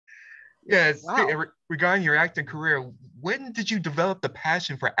Wow. Regarding your acting career, when did you develop the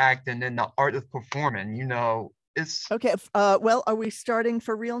passion for acting and the art of performing? It's Okay. Well, are we starting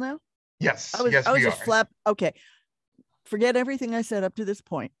for real now? I yes, was yes, I was we just are. flap. Okay. Forget everything I said up to this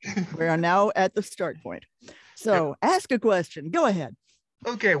point. We are now at the start point. Yep. So ask a question. Go ahead.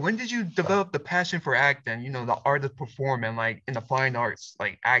 Okay, when did you develop the passion for acting? The art of performing, like in the fine arts,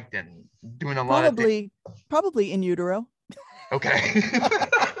 like acting, doing a lot of things. Probably, probably in utero. Okay.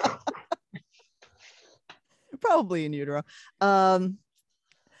 Probably in utero. Um,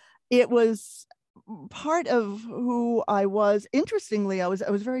 it was part of who I was. Interestingly, I was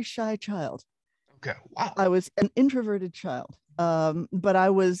a very shy child. Okay. Wow. I was an introverted child. But I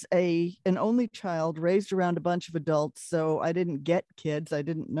was an only child raised around a bunch of adults, so I didn't get kids. I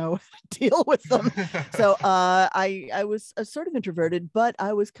didn't know how to deal with them. So I was sort of introverted, but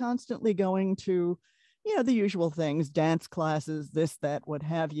I was constantly going to, the usual things, dance classes, this, that, what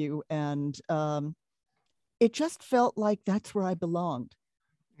have you, and it just felt like that's where I belonged,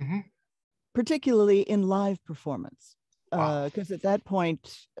 Hmm. particularly in live performance. Wow. Because at that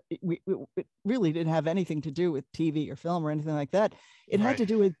point, it really didn't have anything to do with TV or film or anything like that. It had Right. to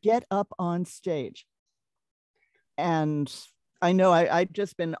do with get up on stage. And I know I'd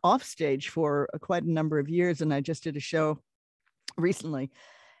just been off stage for quite a number of years, and I just did a show recently.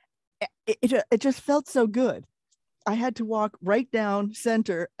 It just felt so good. I had to walk right down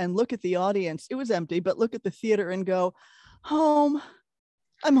center and look at the audience. It was empty, but look at the theater and go, home.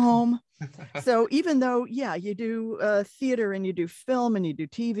 I'm home. So even though, yeah, you do theater and you do film and you do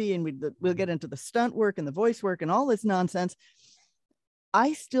TV, and we'll get into the stunt work and the voice work and all this nonsense,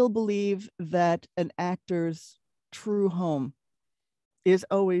 I still believe that an actor's true home is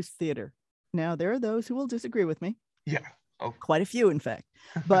always theater. Now, there are those who will disagree with me, Yeah. Oh. quite a few, in fact,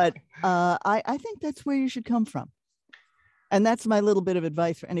 but I think that's where you should come from. And that's my little bit of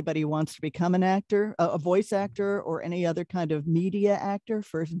advice for anybody who wants to become an actor, a voice actor, or any other kind of media actor.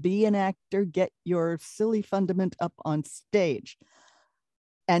 First, be an actor, get your silly fundament up on stage,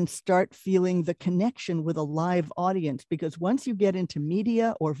 and start feeling the connection with a live audience. Because once you get into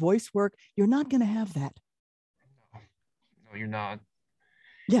media or voice work, you're not going to have that. No, you're not.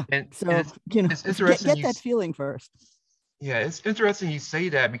 Yeah. And So, it's get, interesting get that feeling first. yeah, it's interesting you say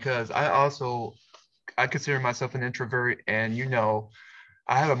that because I consider myself an introvert, and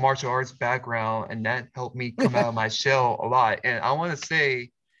I have a martial arts background, and that helped me come out of my shell a lot. And I want to say,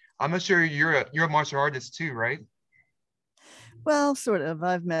 I'm not sure you're a martial artist too, right? Well, sort of.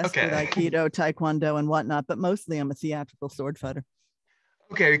 I've messed with Okay. Aikido, Taekwondo, and whatnot, but mostly I'm a theatrical sword fighter.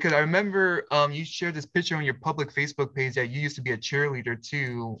 Okay, because I remember you shared this picture on your public Facebook page that you used to be a cheerleader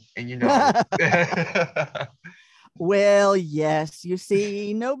too, and Well, yes. You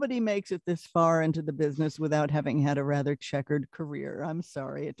see, nobody makes it this far into the business without having had a rather checkered career. I'm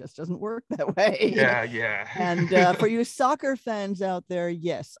sorry, it just doesn't work that way. yeah, yeah. And for you soccer fans out there,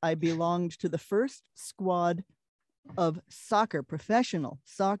 yes, I belonged to the first squad of soccer, professional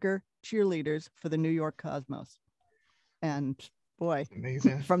soccer cheerleaders for the New York Cosmos. And boy,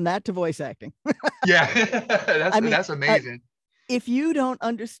 Amazing. from that to voice acting. Yeah, I mean, that's amazing. if you don't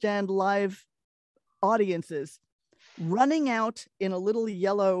understand live audiences, running out in a little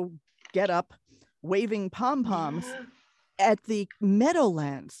yellow get up, waving pom poms at the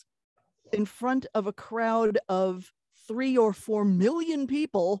Meadowlands in front of a crowd of 3 or 4 million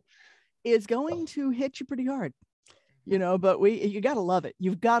people is going to hit you pretty hard, but you got to love it.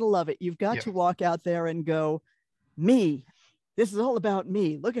 You've got to love it. You've got Yeah. to walk out there and go, me. This is all about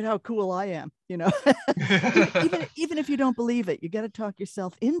me. Look at how cool I am. Even if you don't believe it, you got to talk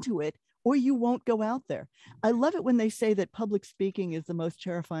yourself into it, or you won't go out there. I love it when they say that public speaking is the most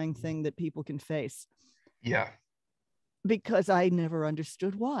terrifying thing that people can face, Yeah. because I never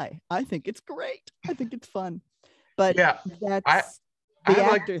understood why. I think it's great. I think it's fun. But Yeah. I that's I the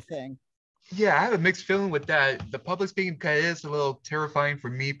have actor thing. yeah, I have a mixed feeling with that. The public speaking is a little terrifying for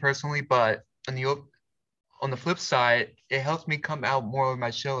me personally, but on the flip side, it helps me come out more of my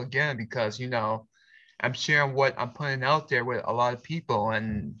shell again because I'm sharing what I'm putting out there with a lot of people,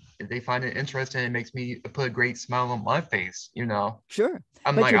 and if they find it interesting, it makes me put a great smile on my face. Sure.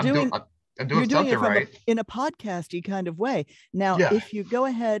 I'm But like I'm doing you're doing something it right. in a podcasty kind of way. Now, Yeah. if you go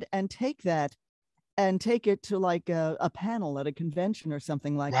ahead and take that and take it to like a panel at a convention or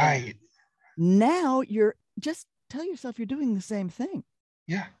something like that, Right. now you're just tell yourself you're doing the same thing.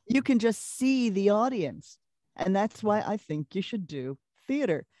 Yeah. You can just see the audience. And that's why I think you should do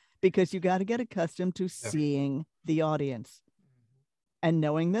theater, because you got to get accustomed to Yeah. seeing the audience and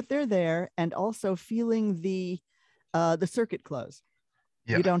knowing that they're there, and also feeling the circuit close.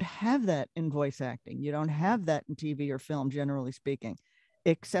 Yeah. You don't have that in voice acting. You don't have that in TV or film, generally speaking.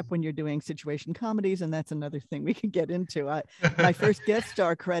 except when you're doing situation comedies, and that's another thing we can get into. My first guest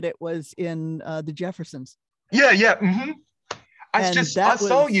star credit was in The Jeffersons. Yeah, yeah. I That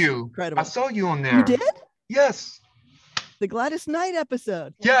saw was you. incredible. I saw you on there. You did? Yes. The Gladys Knight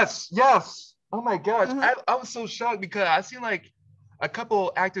episode. Yes, yes. Oh my gosh. Uh-huh. I was so shocked because I seen like a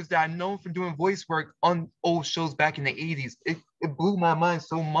couple actors that I know from doing voice work on old shows back in the 80s. It blew my mind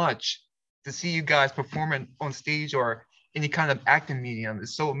so much to see you guys performing on stage or any kind of acting medium.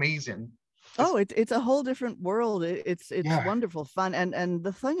 It's so amazing. It's a whole different world. It's Yeah. wonderful fun. And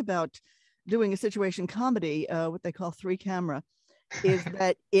the thing about doing a situation comedy, what they call 3-camera, is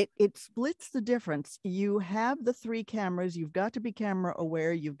that it splits the difference. You have the 3 cameras, you've got to be camera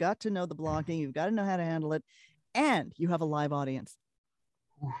aware, you've got to know the blocking, you've got to know how to handle it, and you have a live audience.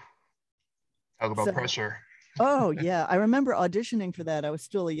 Talk about pressure. Oh yeah, I remember auditioning for that. I was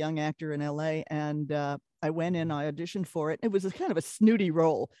still a young actor in LA, and I went in, I auditioned for it. It was kind of a snooty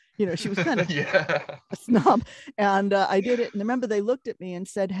role, she was kind of a snob, and I did it. And I remember they looked at me and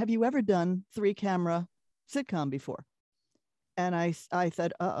said, "Have you ever done 3-camera sitcom before?" And I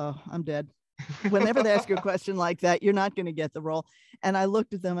said, I'm dead. Whenever they ask you a question like that, you're not going to get the role. And I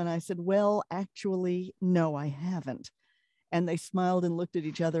looked at them and I said, well, actually, no, I haven't. And they smiled and looked at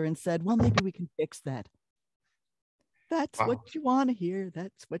each other and said, well, maybe we can fix that. That's what you want to hear.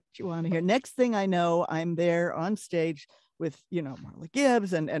 That's what you want to hear. Next thing I know, I'm there on stage with, Marla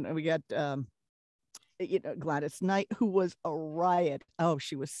Gibbs, and we got, Gladys Knight, who was a riot. Oh,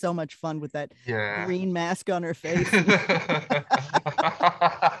 she was so much fun with that green mask on her face.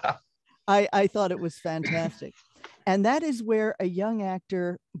 I thought it was fantastic. And that is where a young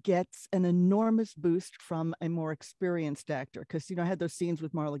actor gets an enormous boost from a more experienced actor. Because, I had those scenes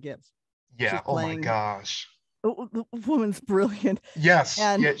with Marla Gibbs. Yeah. Oh my gosh. The woman's brilliant. Yes.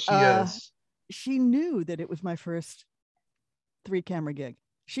 And she is. She knew that it was my first 3-camera gig.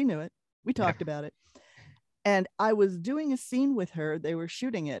 She knew it. We talked about it. And I was doing a scene with her. They were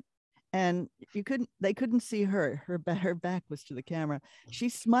shooting it, and they couldn't see her. Her back was to the camera. She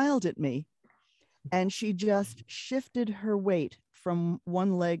smiled at me, and she just shifted her weight from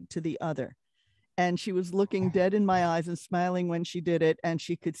one leg to the other. And she was looking dead in my eyes and smiling when she did it. And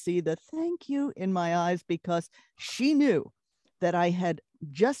she could see the thank you in my eyes, because she knew that I had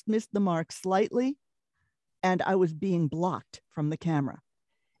just missed the mark slightly and I was being blocked from the camera.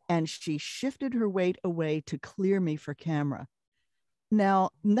 And she shifted her weight away to clear me for camera.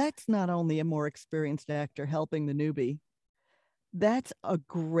 Now, that's not only a more experienced actor helping the newbie, that's a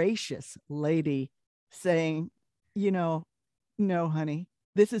gracious lady saying, no, honey,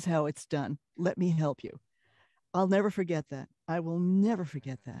 this is how it's done. Let me help you. I'll never forget that. I will never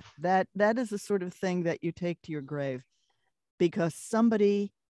forget that. That is the sort of thing that you take to your grave, because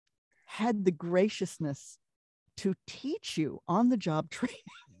somebody had the graciousness to teach you on the job training.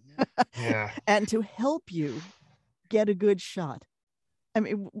 And to help you get a good shot. I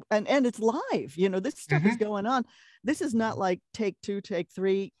mean, and it's live, this stuff is going on. This is not like take 2, take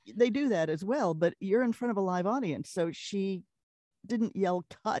 3. They do that as well, but you're in front of a live audience. So she didn't yell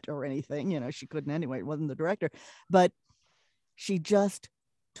cut or anything, she couldn't anyway, it wasn't the director, but she just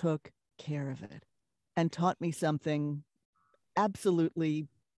took care of it and taught me something absolutely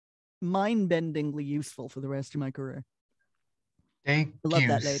mind-bendingly useful for the rest of my career. Thank you.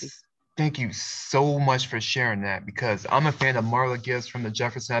 That lady. Thank you so much for sharing that, because I'm a fan of Marla Gibbs from The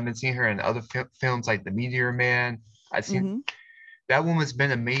Jefferson. I've been seeing her in other films like The Meteor Man. I've seen that woman's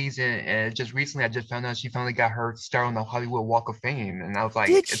been amazing. And just recently, I just found out she finally got her star on the Hollywood Walk of Fame. And I was like,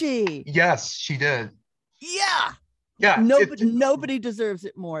 did she? Yes, she did. Yeah. Nobody deserves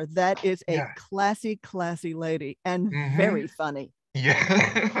it more. That is a classy lady, and very funny.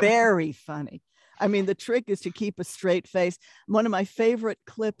 Yeah. Very funny. I mean, the trick is to keep a straight face. One of my favorite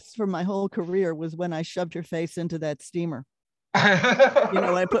clips from my whole career was when I shoved her face into that steamer.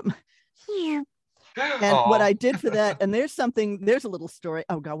 I put my... And what I did for that, and there's a little story.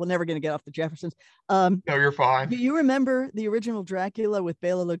 Oh God, we're never going to get off the Jeffersons. No, you're fine. Do you remember the original Dracula with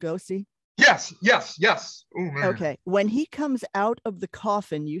Bela Lugosi? Yes. Oh, man. Okay. When he comes out of the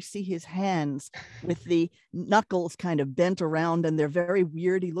coffin, you see his hands with the knuckles kind of bent around, and they're very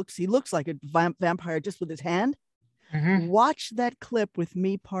weird. He looks like a vampire just with his hand. Watch that clip with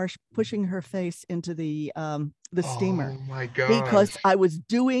me pushing her face into the steamer. Oh my God. Because I was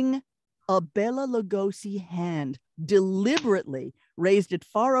doing a Bela Lugosi hand, deliberately raised it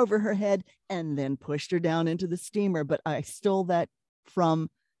far over her head and then pushed her down into the steamer. But I stole that from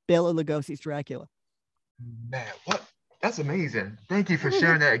Bela Lugosi's Dracula. Man, what? That's amazing. Thank you for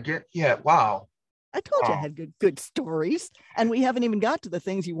sharing that again. Yeah, wow. I told you I Oh. had good stories, and we haven't even got to the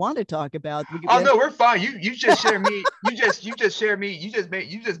things you want to talk about. Oh no, we're fine. You just share me. You just share me. You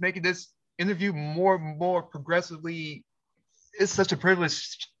just making this interview more progressively. It's such a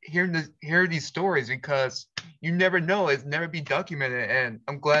privilege hear these stories because you never know. It's never been documented, and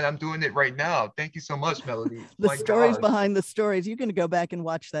I'm glad I'm doing it right now. Thank you so much, Melodee. The My stories gosh. behind the stories. You can go back and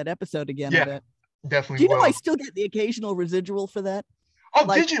watch that episode again, I Yeah, bet. Do definitely you know I will. still get the occasional residual for that? Oh,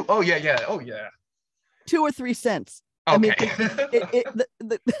 Like did you? Oh yeah, yeah. Oh yeah. 2 or 3 cents. I mean, Okay.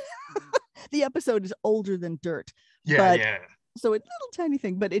 because the episode is older than dirt, Yeah, but yeah. so it's a little tiny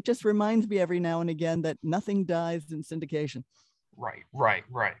thing, but it just reminds me every now and again that nothing dies in syndication Right.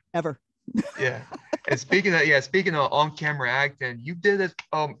 ever. Yeah. And speaking of on-camera acting, you did it.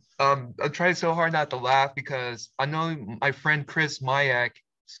 I'm trying so hard not to laugh because I know my friend Chris Mayak,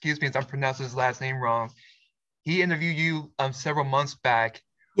 excuse me if I'm pronouncing his last name wrong. He interviewed you several months back.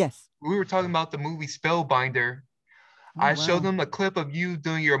 Yes. We were talking about the movie Spellbinder. Oh, I showed wow. him a clip of you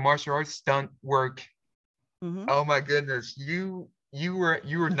doing your martial arts stunt work. Mm-hmm. Oh my goodness, you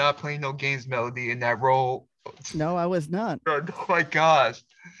were not playing no games, Melodee, in that role. No, I was not. Oh my gosh.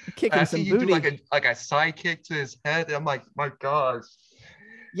 Kicking I see some you do booty. like a side kick to his head. And I'm like, my gosh.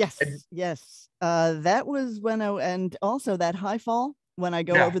 And Yes. That was when and also that high fall when I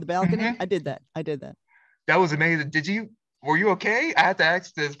go yeah. over the balcony. Mhm. I did that. That was amazing. Were you okay? I had to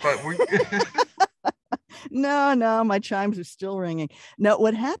ask this, but were you No, my chimes are still ringing. No,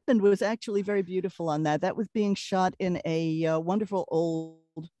 what happened was actually very beautiful on that. That was being shot in a wonderful old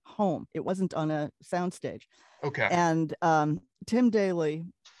home. It wasn't on a soundstage. okay. And Tim Daly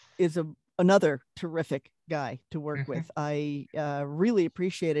is another terrific guy to work Mhm. with. I really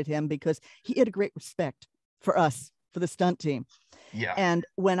appreciated him because he had a great respect for us, for the stunt team. Yeah. And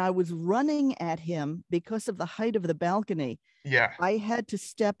when I was running at him, because of the height of the balcony, Yeah. I had to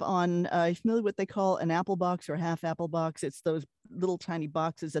step on, you familiar with what they call an apple box or half apple box? It's those little tiny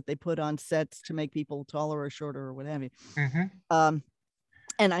boxes that they put on sets to make people taller or shorter or what have you. Mhm.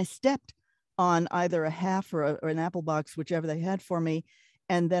 And I stepped on either a half or an apple box, whichever they had for me.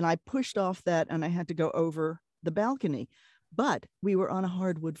 And then I pushed off that and I had to go over the balcony. But we were on a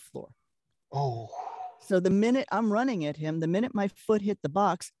hardwood floor. Oh. So the minute I'm running at him, the minute my foot hit the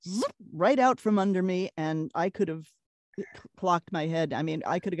box, right out from under me, and I could have clocked my head. I mean,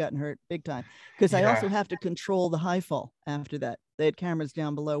 I could have gotten hurt big time because I also Yeah. have to control the high fall after that. They had cameras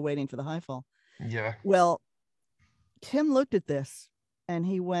down below waiting for the high fall. Yeah. Well, Tim looked at this and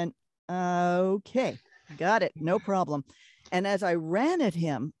he went, okay, got it, no problem. And as I ran at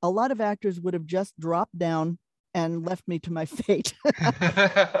him, a lot of actors would have just dropped down and left me to my fate.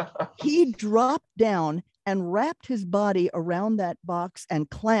 He dropped down and wrapped his body around that box and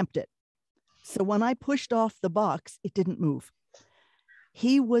clamped it. So when I pushed off the box, it didn't move.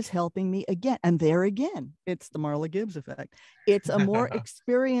 He was helping me again. And there again, it's the Marla Gibbs effect. It's a more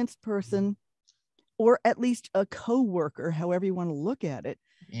experienced person, or at least a co-worker, however you want to look at it,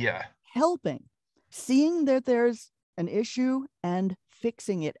 Yeah. helping, seeing that there's an issue and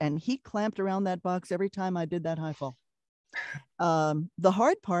fixing it. And he clamped around that box every time I did that high fall. The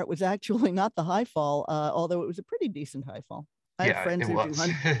hard part was actually not the high fall, although it was a pretty decent high fall. I had Yeah, friends it who was.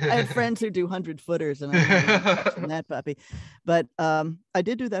 do 100-footers, and I remember watching that puppy. But I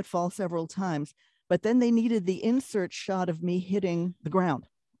did do that fall several times. But then they needed the insert shot of me hitting the ground.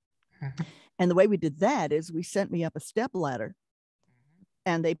 And the way we did that is we sent me up a step ladder,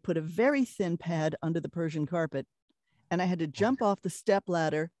 and they put a very thin pad under the Persian carpet, and I had to jump off the step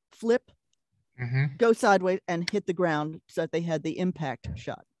ladder, flip, go sideways, and hit the ground so that they had the impact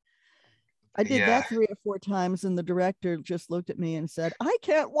shot. I did that 3 or 4 times, and the director just looked at me and said, I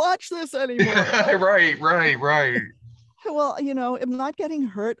can't watch this anymore. Right. Well, I'm not getting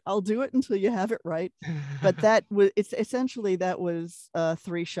hurt. I'll do it until you have it right. But it's essentially that was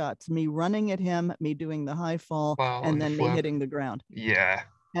 3 shots: me running at him, me doing the high fall, Wow, and the then me flip. hitting the ground. Yeah.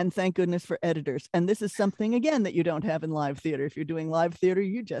 And thank goodness for editors. And this is something, again, that you don't have in live theater. If you're doing live theater,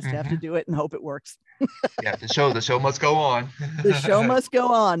 you just have to do it and hope it works. Yeah, the show must go on. The show must go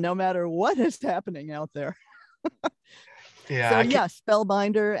on no matter what is happening out there. Yeah. So yeah,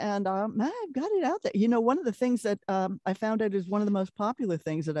 Spellbinder, and man, I've got it out there. One of the things that I found out is one of the most popular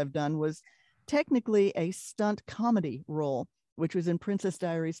things that I've done was technically a stunt comedy role, which was in Princess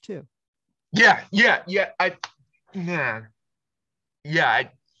Diaries 2. Yeah.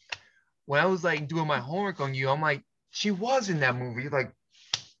 When I was like doing my homework on you, I'm like, she was in that movie. Like,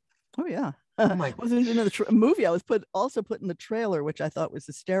 oh yeah. I'm like, wasn't in the movie. I was also put in the trailer, which I thought was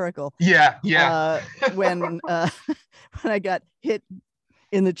hysterical. Yeah. When I got hit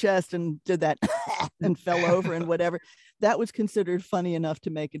in the chest and did that and fell over and whatever. That was considered funny enough to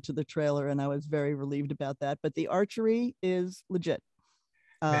make it to the trailer, and I was very relieved about that. But the archery is legit.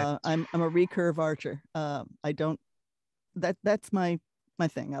 I'm a recurve archer. I don't. That's my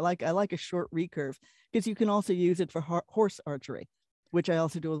thing. I like a short recurve because you can also use it for horse archery, which I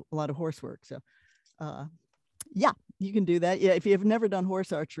also do a lot of horse work. So, yeah, you can do that. Yeah, if you've never done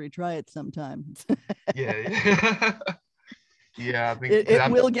horse archery, try it sometime. Yeah. Yeah, I mean, it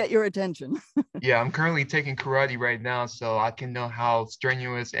will get your attention. Yeah, I'm currently taking karate right now, so I can know how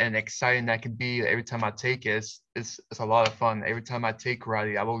strenuous and exciting that can be every time I take it. It's a lot of fun. Every time I take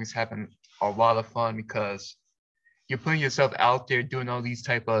karate, I've always having a lot of fun because you're putting yourself out there doing all these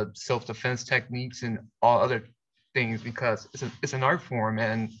type of self-defense techniques and all other things because it's an art form,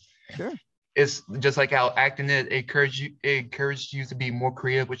 and sure, it's just like how acting it encouraged you to be more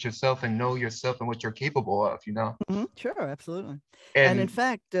creative with yourself and know yourself and what you're capable of, you know. Mm-hmm. Sure, absolutely. And in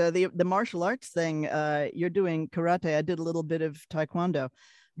fact, the martial arts thing, you're doing karate. I did a little bit of taekwondo,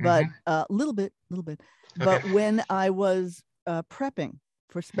 but a little bit. But when I was prepping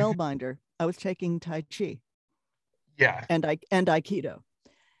for Spellbinder, I was taking Tai Chi. Yeah. And Aikido.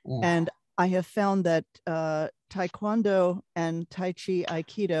 Ooh. And I have found that Taekwondo and Tai Chi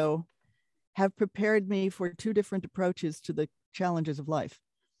Aikido have prepared me for two different approaches to the challenges of life.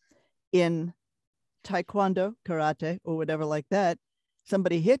 In Taekwondo, karate, or whatever like that,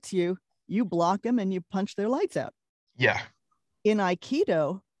 somebody hits you, you block them and you punch their lights out. Yeah. In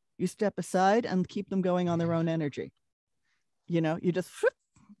Aikido, you step aside and keep them going on their own energy. You know, you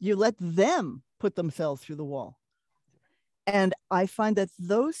let them put themselves through the wall. And I find that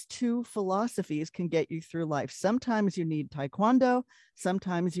those two philosophies can get you through life. Sometimes you need Taekwondo,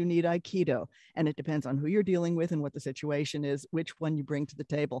 sometimes you need Aikido. And it depends on who you're dealing with and what the situation is, which one you bring to the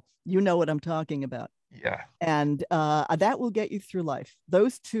table. You know what I'm talking about. Yeah. And that will get you through life.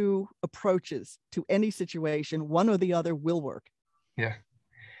 Those two approaches to any situation, one or the other, will work. Yeah.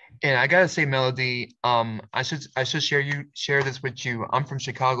 And I gotta say, Melodee, I should share this with you. I'm from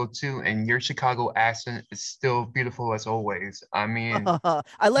Chicago too, and your Chicago accent is still beautiful as always. I mean,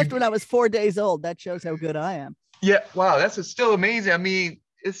 I left when I was 4 days old. That shows how good I am. Yeah, wow, that's still amazing. I mean,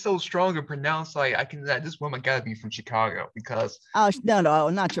 it's so strong and pronounced. Like this woman gotta be from Chicago because. No,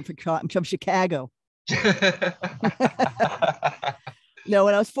 I'm not from Chicago. I'm from Chicago. No,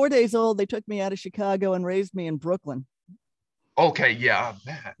 when I was 4 days old, they took me out of Chicago and raised me in Brooklyn. Okay, yeah,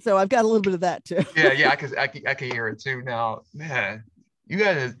 man. So I've got a little bit of that too. Yeah, I can hear it too now. Man, you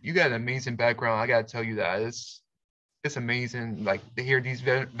got an amazing background. I gotta tell you that it's amazing. Like to hear these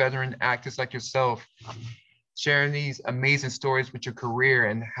veteran actors like yourself sharing these amazing stories with your career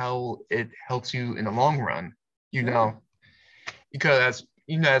and how it helps you in the long run. You know, because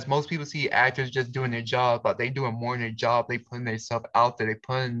as most people see actors just doing their job, but they doing more in their job. They putting themselves out there. They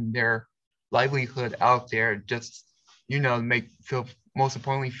putting their livelihood out there. Just most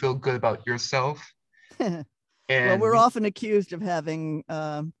importantly, feel good about yourself. And well, we're often accused of having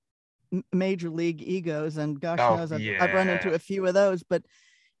major league egos, and gosh knows I've run into a few of those. But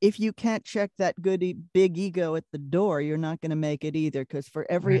if you can't check that big ego at the door, you're not going to make it either. Because for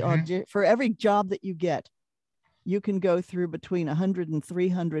every job that you get, you can go through between 100 and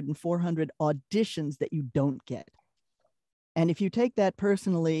 300 and 400 auditions that you don't get. And if you take that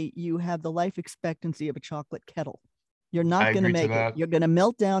personally, you have the life expectancy of a chocolate kettle. You're not going to make it. You're going to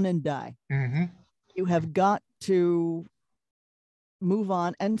melt down and die. You have got to move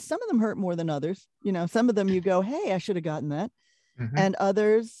on. And some of them hurt more than others. You know, some of them you go, hey, I should have gotten that. And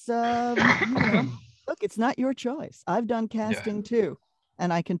others, look, it's not your choice. I've done casting too.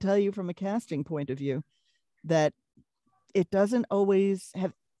 And I can tell you from a casting point of view that it doesn't always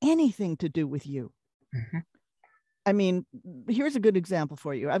have anything to do with you. I mean, here's a good example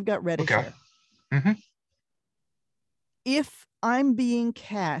for you. I've got reddish hair. If I'm being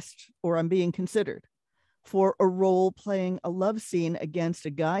cast or I'm being considered for a role playing a love scene against a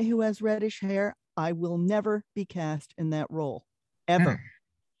guy who has reddish hair, I will never be cast in that role, ever.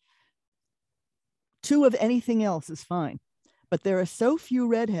 Two of anything else is fine. But there are so few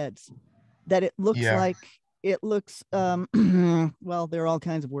redheads that it looks like, well, there are all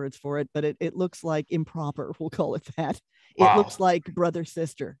kinds of words for it, but it looks like improper, we'll call it that. It looks like brother,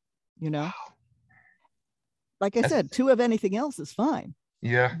 sister, you know? Like I said, two of anything else is fine.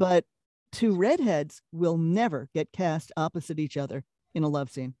 Yeah. But two redheads will never get cast opposite each other in a love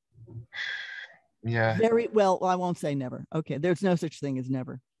scene. Yeah. Very well, I won't say never. Okay, there's no such thing as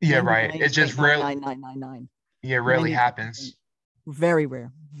never. Yeah, right. It's just rarely. 999. Yeah, rarely happens. Very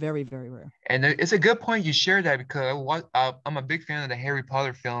rare. Very, very rare. And it's a good point you share that because I'm a big fan of the Harry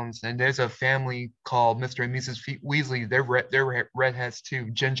Potter films, and there's a family called Mr. and Mrs. Weasley. They're redheads too,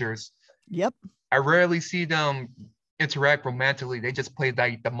 gingers. Yep. I rarely see them interact romantically. They just play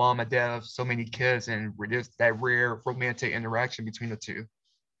like the mom and dad of so many kids, and there's that rare romantic interaction between the two.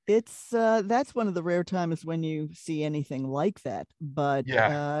 It's that's one of the rare times when you see anything like that. But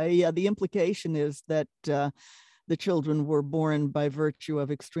Yeah. yeah, the implication is that the children were born by virtue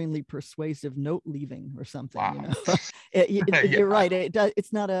of extremely persuasive note leaving or something. Wow. You're Yeah. right.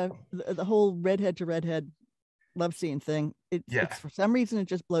 It's not the whole redhead to redhead love scene thing. It's Yeah. for some reason it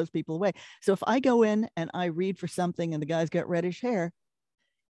just blows people away. So if I go in and I read for something and the guy's got reddish hair,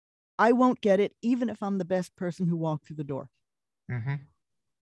 I won't get it, even if I'm the best person who walked through the door. Mm-hmm.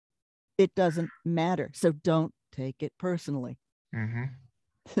 It doesn't matter. So don't take it personally.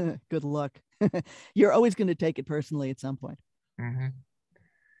 Mm-hmm. Good luck. You're always going to take it personally at some point. Mm-hmm.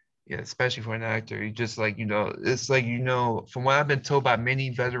 Yeah, especially for an actor. You just like, it's like, from what I've been told by many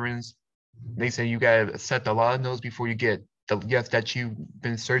veterans, they say you gotta accept a lot of no's before you get the yes that you've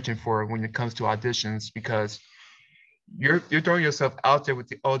been searching for when it comes to auditions, because you're throwing yourself out there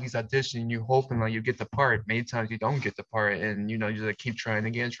with all these auditions, you hoping like you get the part. Many times you don't get the part, and you just like keep trying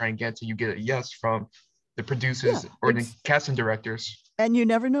again, trying again till you get a yes from the Yeah. producers or the casting directors. And you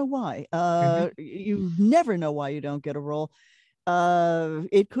never know why. Mm-hmm. You never know why you don't get a role.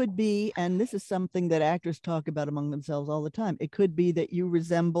 It could be, and this is something that actors talk about among themselves all the time. It could be that you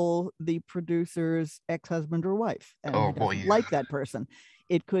resemble the producer's ex-husband or wife, and Oh he boy, doesn't yeah. like that person.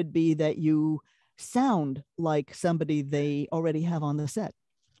 It could be that you sound like somebody they already have on the set.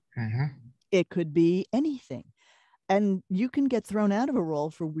 Mm-hmm. It could be anything. And you can get thrown out of a role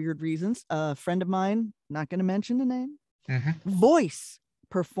for weird reasons. A friend of mine, not going to mention the name, Mm-hmm. voice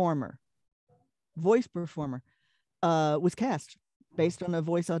performer, voice performer, was cast based on a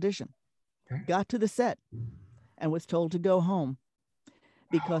voice audition, got to the set and was told to go home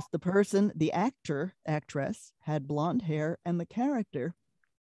because the person, the actress, had blonde hair, and the character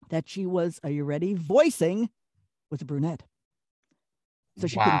that she was, are you ready, voicing was a brunette. So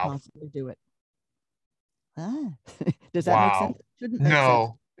she couldn't Wow. possibly do it. Ah. Does that make sense? Wow. It shouldn't make sense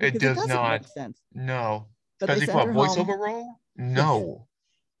No, it because it does doesn't not. make sense. No. But they Especially for sent a her home. voiceover role? Yes. No.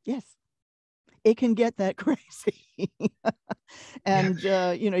 Yes. It can get that crazy. Yeah. And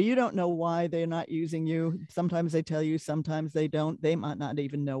you don't know why they're not using you. Sometimes they tell you, sometimes they don't. They might not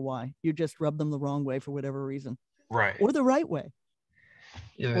even know why. You just rub them the wrong way for whatever reason, Right. or the right way,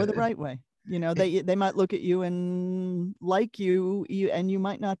 Yeah. or the right way. They might look at you and like you, and you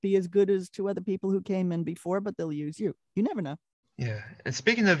might not be as good as two other people who came in before, but they'll use you. You never know. Yeah. And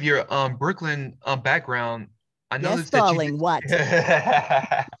speaking of your Brooklyn background, I Yes, noticed that you did darling. What?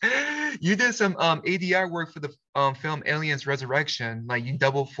 you did some ADR work for the film Aliens Resurrection. Like you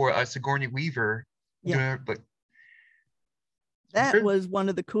doubled for Sigourney Weaver. Yeah. But That you're was one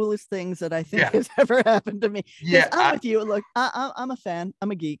of the coolest things that I think yeah. has ever happened to me. Because Yeah. I'm with you. Look, I'm a fan.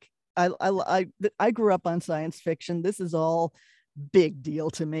 I'm a geek. I grew up on science fiction. This is all big deal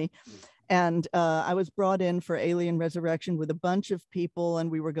to me. And I was brought in for Alien Resurrection with a bunch of people,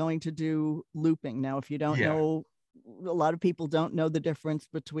 and we were going to do looping. Now, if you don't Yeah. know, a lot of people don't know the difference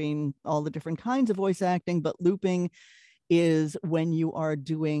between all the different kinds of voice acting, but looping is when you are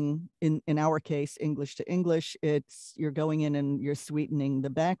doing, in our case, English to English. It's you're going in and you're sweetening the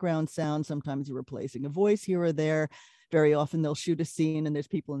background sound. Sometimes you're replacing a voice here or there. Very often they'll shoot a scene and there's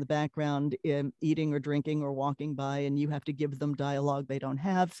people in the background eating or drinking or walking by, and you have to give them dialogue they don't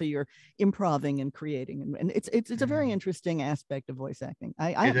have. So you're improving and creating, and it's a very interesting aspect of voice acting. I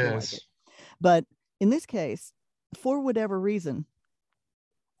It happen to like it. is. But in this case, for whatever reason,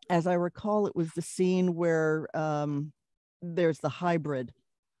 as I recall, it was the scene where there's the hybrid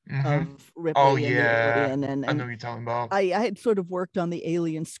Mm-hmm. of Oh Ripley and the yeah. alien, I know and what you're talking about. I had sort of worked on the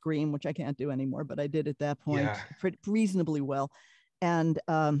alien scream, which I can't do anymore, but I did at that point Yeah. pretty reasonably well. And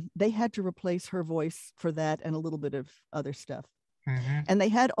they had to replace her voice for that and a little bit of other stuff. Mm-hmm. And they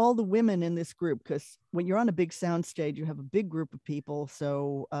had all the women in this group because when you're on a big sound stage, you have a big group of people.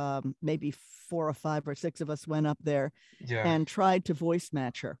 So maybe 4 or 5 or 6 of us went up there Yeah. and tried to voice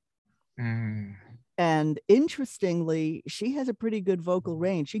match her. Mm. And interestingly, she has a pretty good vocal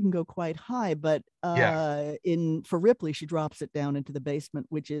range. She can go quite high, but Yeah. in for Ripley, she drops it down into the basement,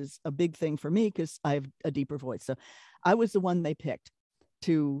 which is a big thing for me because I have a deeper voice. So I was the one they picked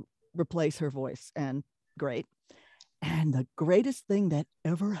to replace her voice, and great. And the greatest thing that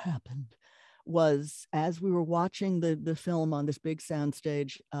ever happened was as we were watching the film on this big sound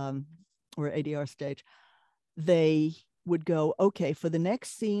stage, or ADR stage, they would go, okay, for the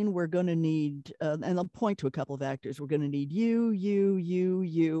next scene, we're going to need, and they'll point to a couple of actors. We're going to need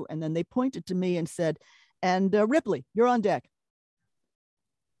you. And then they pointed to me and said, and Ripley, you're on deck.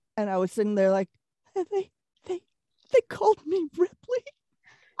 And I was sitting there like, they called me Ripley.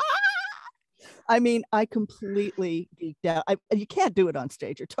 I mean, I completely geeked out. You can't do it on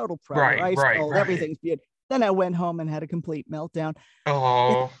stage. You're total pro. Your Right, ice right, cold. right. Everything's beautiful. Then I went home and had a complete meltdown. In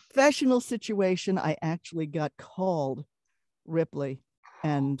Oh, a professional situation, I actually got called Ripley,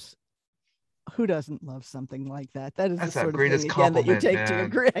 and who doesn't love something like that? That is the that's the sort of thing, greatest again, that you compliment, take to your man.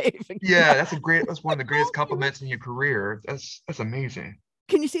 grave. Yeah, that's one They of the greatest called me compliments in Ripley. your career. That's amazing.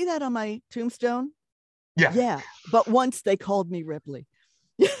 Can you see that on my tombstone? Yeah. Yeah, but once they called me Ripley.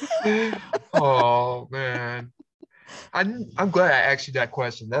 Oh man. I'm glad I asked you that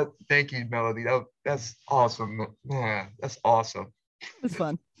question. Thank you, Melody. That's awesome. Man, that's awesome. It's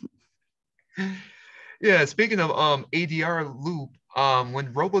fun. Yeah, speaking of ADR loop,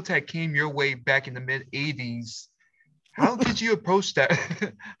 when Robotech came your way back in the mid 80s, how did you approach that?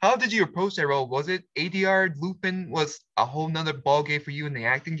 How did you approach that role? Was it ADR looping was a whole nother ball game for you in the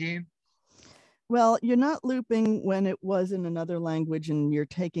acting game? Well, you're not looping when it was in another language and you're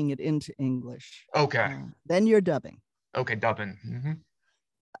taking it into English. Okay. Then you're dubbing. Okay, dubbing. Mm-hmm.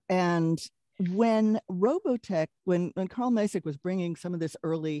 And when Robotech, when Carl Masick was bringing some of this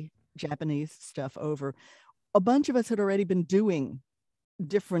early Japanese stuff over, a bunch of us had already been doing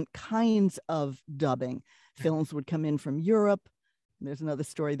different kinds of dubbing. Films would come in from Europe. There's another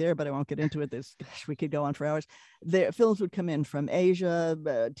story there, but I won't get into it. We could go on for hours. The films would come in from Asia,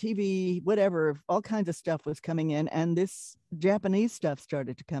 TV, whatever, all kinds of stuff was coming in. And this Japanese stuff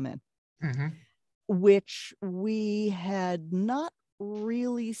started to come in, Mm-hmm. which we had not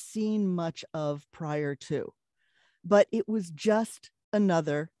really seen much of prior to, but it was just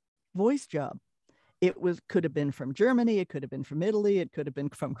another voice job. It could have been from Germany, it could have been from Italy, it could have been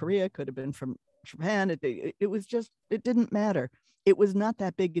from Korea, it could have been from Japan. It was just, it didn't matter. It was not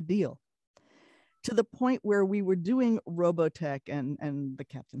that big a deal, to the point where we were doing Robotech and the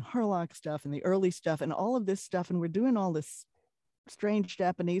Captain Harlock stuff and the early stuff and all of this stuff, and we're doing all this strange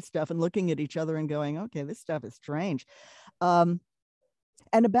Japanese stuff and looking at each other and going, okay, this stuff is strange. And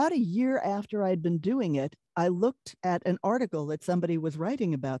about a year after I'd been doing it, I looked at an article that somebody was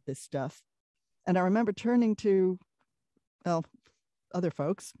writing about this stuff. And I remember turning to, well, other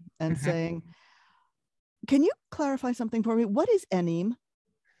folks and Mm-hmm. saying, can you clarify something for me? What is anime?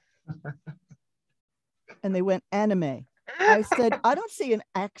 And they went, anime. I said, I don't see an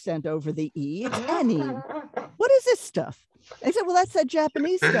accent over the E. It's anime. What is this stuff? They said, well, that's that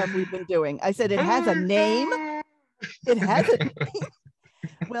Japanese stuff we've been doing. I said, it has a name. It has a name.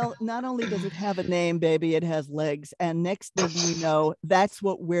 Well, not only does it have a name, baby, it has legs. And next thing we know, that's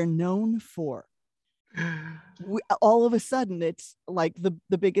what we're known for. All of a sudden, it's like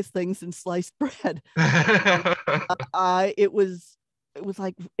the biggest things in sliced bread. It was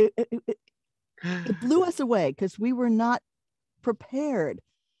like it blew us away, because we were not prepared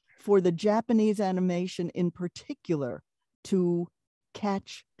for the Japanese animation in particular to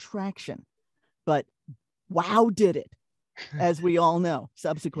catch traction. But wow, did it, as we all know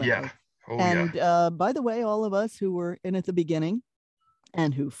subsequently. Yeah. Oh, and yeah. By the way, all of us who were in at the beginning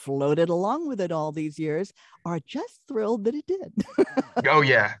and who floated along with it all these years are just thrilled that it did. Oh,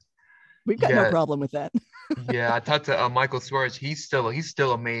 yeah. We've got no problem with that. Yeah, I talked to Michael Swartz. He's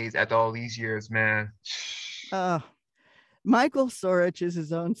still amazed after all these years, man. Michael Sorich is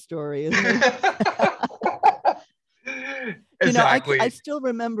his own story, isn't he? Exactly. I still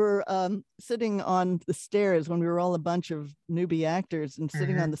remember sitting on the stairs when we were all a bunch of newbie actors and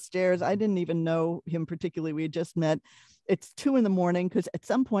sitting on the stairs. I didn't even know him particularly. We had just met. It's 2 a.m, because at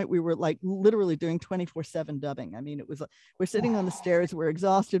some point we were like literally doing 24/7 dubbing. I mean, it was, we're sitting on the stairs, we're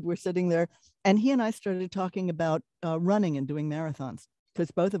exhausted, we're sitting there. And he and I started talking about running and doing marathons,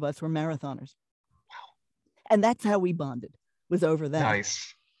 because both of us were marathoners. And that's how we bonded, was over that.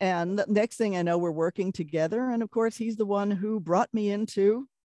 Nice. And the next thing I know, we're working together. And of course, he's the one who brought me into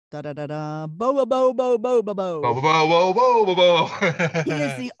da da da da bo bo bo bo bo bo bo. Whoa, whoa, whoa, whoa, whoa. He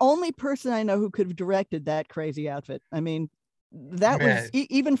is the only person I know who could have directed that crazy outfit. I mean, that Man, was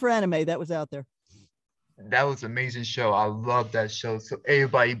even for anime, that was out there. that was an amazing show. I love that show. So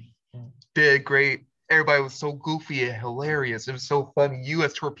everybody did great. Everybody was so goofy and hilarious. It was so funny. You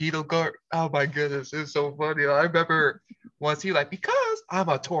as Torpedo Guard. Oh my goodness, it was so funny. I remember once he like, because I'm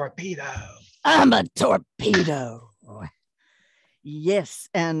a torpedo. I'm a torpedo. Yes,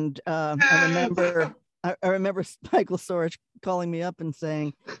 and I remember Michael Sorich calling me up and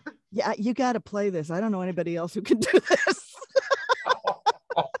saying, "Yeah, you got to play this. I don't know anybody else who can do this."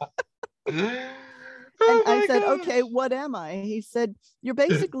 And I said, okay, what am I? He said, you're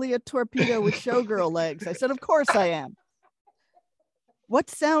basically a torpedo with showgirl legs. I said, of course I am. What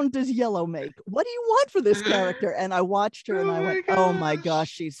sound does yellow make? What do you want for this character? And I watched her and I went, oh my gosh,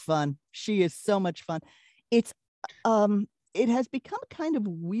 she's fun. She is so much fun. It's it has become kind of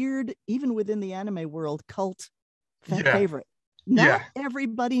weird, even within the anime world, cult Yeah. favorite. Not Yeah.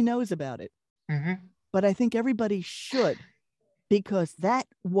 everybody knows about it, Mm-hmm. but I think everybody should, because that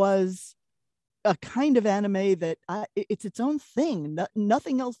was a kind of anime that it's its own thing.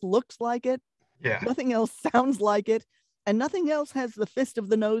 Nothing else looks like it. Yeah. Nothing else sounds like it. And nothing else has the fist of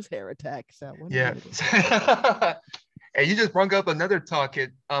the nose hair attack. So what Yeah. And you just brought up another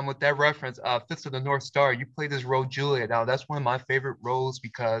topic with that reference, Fist of the North Star. You play this role, Julia. Now that's one of my favorite roles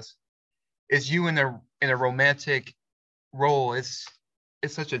because it's you in a romantic role. It's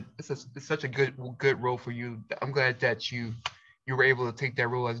such a good role for you. I'm glad that you were able to take that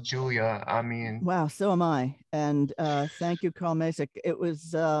role as Julia. I mean, wow, so am I. And thank you, Carl Masick. It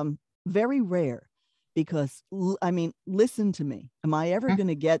was very rare because, I mean, listen to me. Am I ever going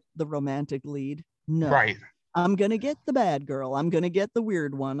to get the romantic lead? No. right. I'm going to get the bad girl. I'm going to get the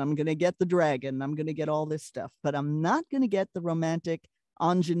weird one. I'm going to get the dragon. I'm going to get all this stuff, but I'm not going to get the romantic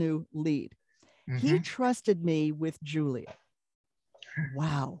ingenue lead. He trusted me with Julia.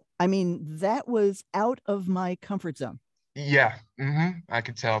 Wow. I mean, that was out of my comfort zone. Yeah. I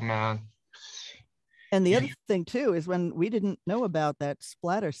could tell, man. And the other thing too is when we didn't know about that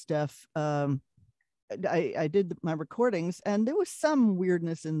splatter stuff, I did my recordings and there was some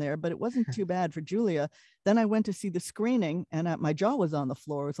weirdness in there, but it wasn't too bad for Julia. Then I went to see the screening and my jaw was on the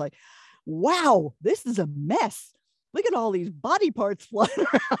floor. It was like, wow, this is a mess. Look at all these body parts flying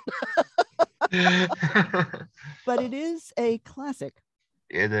around. But it is a classic.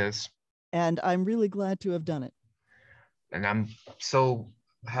 It is. And I'm really glad to have done it. And I'm so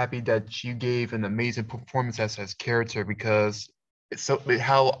happy that you gave an amazing performance as his character because it's so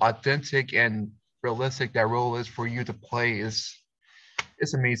how authentic and realistic that role is for you to play it's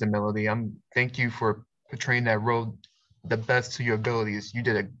amazing, Melodee. Thank you for portraying that role the best to your abilities. You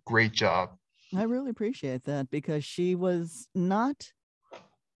did a great job. I really appreciate that because she was not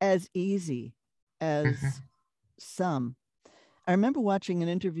as easy as some. I remember watching an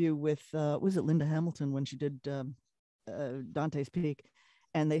interview with was it Linda Hamilton when she did Dante's Peak,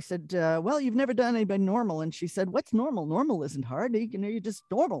 and they said, well, you've never done anybody normal. And she said, what's normal? Normal isn't hard. You're just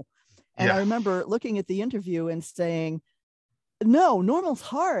normal. And I remember looking at the interview and saying, no, normal's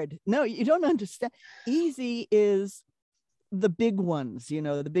hard. No, you don't understand. Easy is the big ones,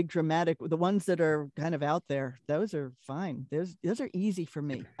 the big dramatic, the ones that are kind of out there. Those are fine. Those are easy for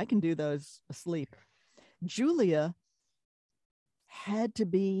me. I can do those asleep. Julia had to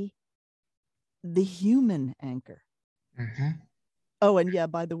be the human anchor. Oh, and yeah,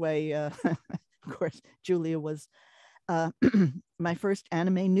 by the way, of course, Julia was my first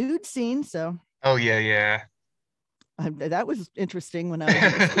anime nude scene. So, oh yeah. That was interesting when I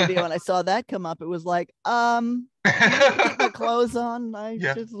was in the studio and I saw that come up. It was like, keep my clothes on.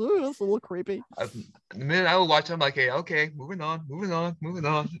 Just, it's a little creepy. The minute I would watch, I'm like, hey, okay, moving on.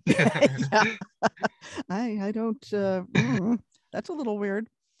 Yeah. I don't. That's a little weird.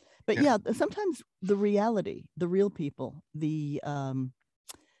 But yeah, sometimes the reality, the real people, the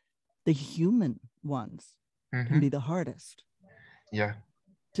human ones can be the hardest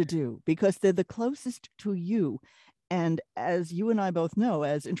to do because they're the closest to you. And as you and I both know,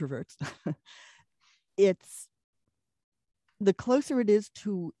 as introverts, it's the closer it is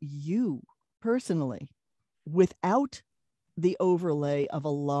to you personally without the overlay of a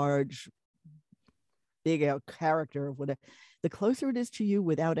large, big character or whatever. The closer it is to you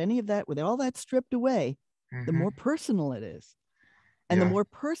without any of that, with all that stripped away, the more personal it is. And the more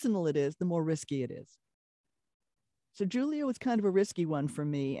personal it is, the more risky it is. So Julia was kind of a risky one for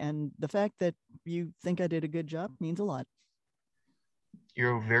me. And the fact that you think I did a good job means a lot.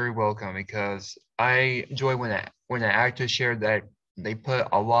 You're very welcome because I enjoy when an actor shared that they put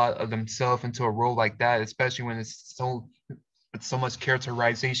a lot of themselves into a role like that, especially when it's so much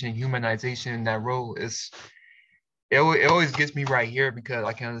characterization and humanization in that role. It always gets me right here because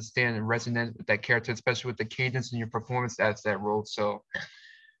I can understand and resonate with that character, especially with the cadence in your performance as that role. So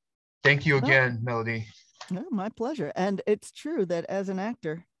thank you again, Melodee. No, my pleasure. And it's true that as an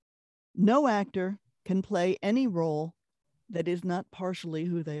actor, no actor can play any role that is not partially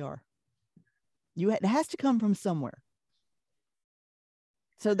who they are. It has to come from somewhere.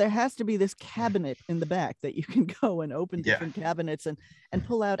 So there has to be this cabinet in the back that you can go and open different cabinets and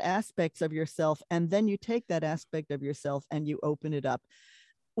pull out aspects of yourself. And then you take that aspect of yourself and you open it up,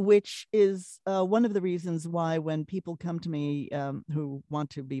 which is one of the reasons why when people come to me who want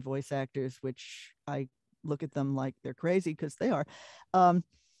to be voice actors, which I look at them like they're crazy because they are. And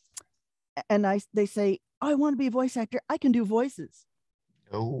they say, I want to be a voice actor. I can do voices.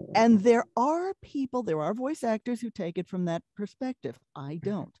 Oh. And there are voice actors who take it from that perspective. I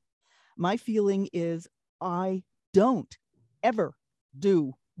don't. My feeling is I don't ever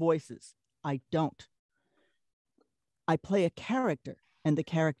do voices. I don't. I play a character, and the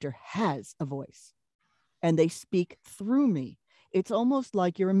character has a voice, and they speak through me. It's almost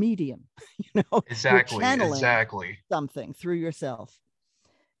like you're a medium, you're channeling something through yourself.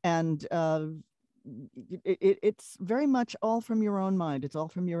 And it's very much all from your own mind. It's all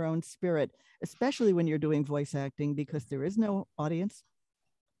from your own spirit, especially when you're doing voice acting, because there is no audience.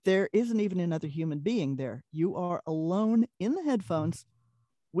 There isn't even another human being there. You are alone in the headphones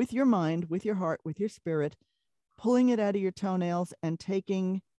with your mind, with your heart, with your spirit, pulling it out of your toenails and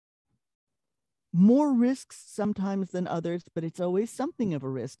taking more risks sometimes than others, but it's always something of a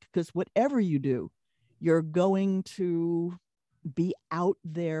risk, because whatever you do, you're going to be out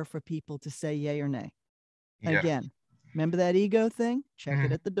there for people to say yay or nay. Yeah. Again, remember that ego thing? Check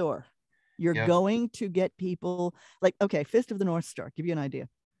it at the door. You're going to get people like, okay, Fist of the North Star, give you an idea.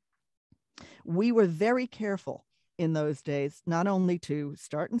 We were very careful in those days, not only to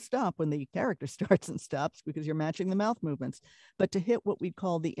start and stop when the character starts and stops, because you're matching the mouth movements, but to hit what we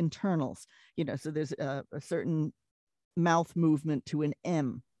call the internals. So there's a certain mouth movement to an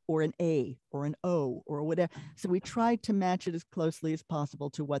M or an A or an O or whatever. So we tried to match it as closely as possible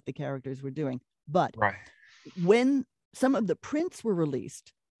to what the characters were doing. But when some of the prints were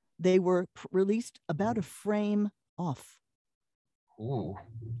released, they were released about a frame off. Ooh.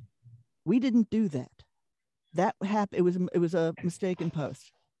 We didn't do that. That happened. It was a mistake in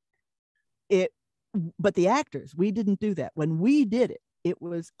post. But the actors, we didn't do that. When we did it, it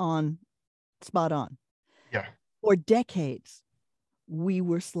was spot on. Yeah. For decades, we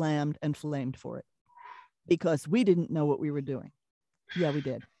were slammed and flamed for it because we didn't know what we were doing. Yeah, we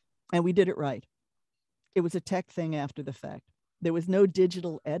did. And we did it right. It was a tech thing after the fact. There was no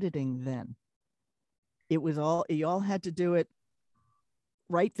digital editing then. It was you all had to do it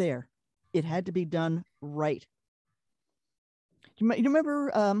right there. It had to be done right. You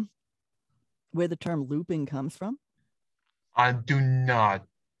remember where the term looping comes from? I do not.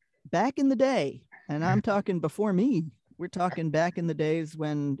 Back in the day, and I'm talking before me, we're talking back in the days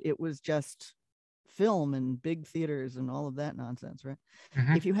when it was just film and big theaters and all of that nonsense, right?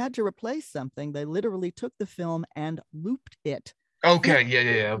 Mm-hmm. If you had to replace something, they literally took the film and looped it. Okay,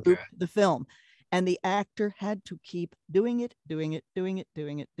 yeah. Okay. Looped the film. And the actor had to keep doing it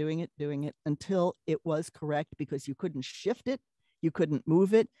until it was correct, because you couldn't shift it, you couldn't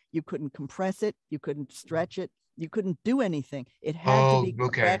move it, you couldn't compress it, you couldn't stretch it, you couldn't do anything. It had to be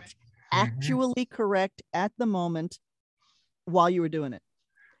correct, actually correct at the moment while you were doing it.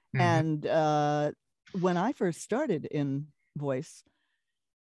 Mm-hmm. And when I first started in voice,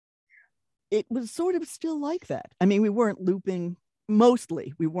 it was sort of still like that. I mean, we weren't looping,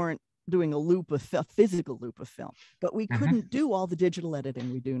 mostly. We weren't doing a physical loop of film, but we couldn't do all the digital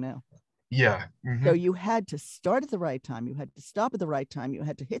editing we do now. Yeah. So you had to start at the right time, you had to stop at the right time, you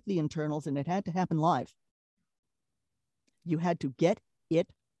had to hit the internals, and it had to happen live. You had to get it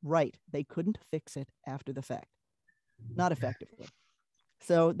right. They couldn't fix it after the fact, not effectively.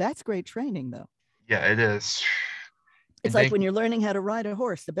 So that's great training, though. Yeah, it is. It's like when you're learning how to ride a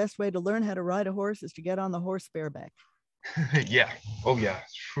horse. The best way to learn how to ride a horse is to get on the horse bareback. Yeah. Oh, yeah.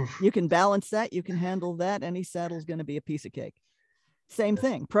 You can balance that. You can handle that. Any saddle's going to be a piece of cake. Same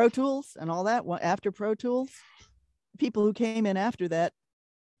thing. Pro Tools and all that. After Pro Tools, people who came in after that,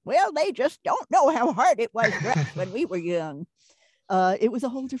 well, they just don't know how hard it was when we were young. It was a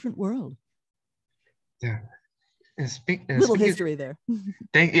whole different world. Yeah. Little history there.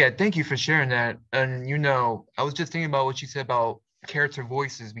 Thank you for sharing that. And I was just thinking about what you said about character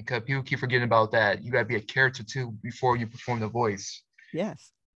voices, because people keep forgetting about that. You got to be a character too before you perform the voice.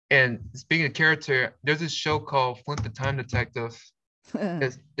 Yes. And speaking of character, there's this show called Flint the Time Detective.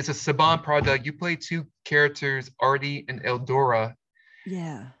 It's a Saban product. You play two characters, Artie and Eldora.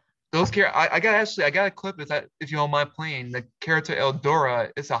 Yeah. Those I got a clip if you don't mind playing. The character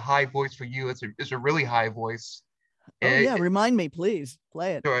Eldora, it's a high voice for you. It's a really high voice. Oh, yeah. Remind me, please.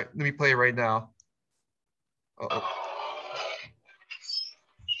 Play it. All right. Let me play it right now. Uh-oh.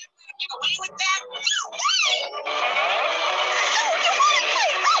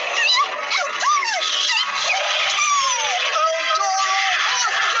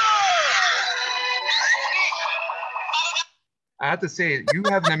 I have to say, you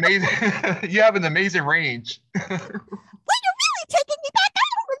have an amazing range. Well, you're really taking me back.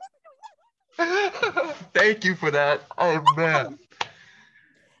 Thank you for that. Oh man.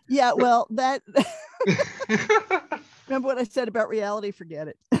 Yeah, well, that remember what I said about reality? Forget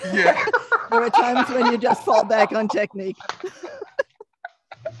it. Yeah. There are times when you just fall back on technique.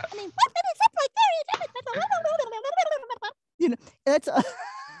 I mean, that's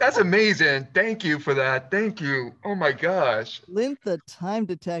That's amazing. Thank you for that. Thank you. Oh my gosh. Lint the Time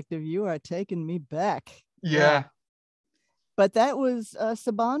Detective, you are taking me back. Yeah. But that was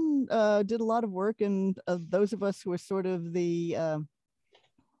Saban did a lot of work, and those of us who were sort of the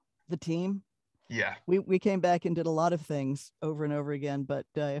team, Yeah. we came back and did a lot of things over and over again. But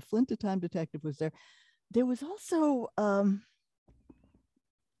if Flint the Time Detective was there, there was also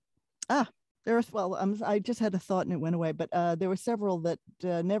there was, well, I just had a thought and it went away, but there were several that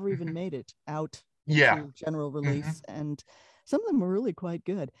never even made it out Yeah. into general release, and some of them were really quite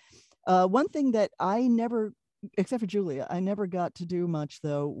good. One thing that I never, except for Julia, I never got to do much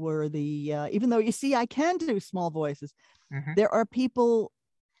though, were the even though you see I can do small voices, there are people,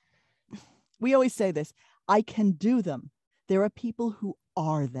 we always say this, I can do them. There are people who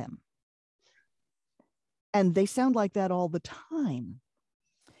are them. And they sound like that all the time.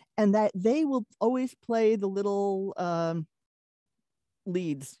 And that they will always play the little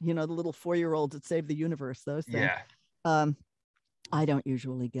leads, you know, the little 4-year-olds that save the universe, those things. Yeah. I don't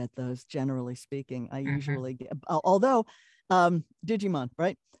usually get those, generally speaking. I usually get, although Digimon,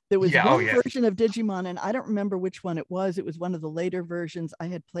 right? There was one version of Digimon, and I don't remember which one it was. It was one of the later versions. I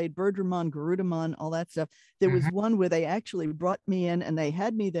had played Birdramon, Garudamon, all that stuff. There was one where they actually brought me in and they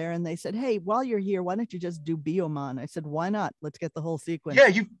had me there and they said, hey, while you're here, why don't you just do Biomon? I said, why not? Let's get the whole sequence.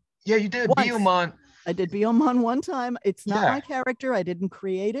 Yeah, you did Biomon. I did Biomon one time. It's not my character. I didn't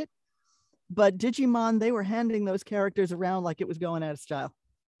create it. But Digimon, they were handing those characters around like it was going out of style.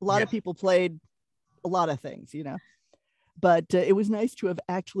 A lot of people played a lot of things, you know. But it was nice to have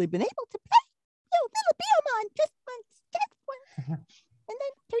actually been able to play little Biomon just once, and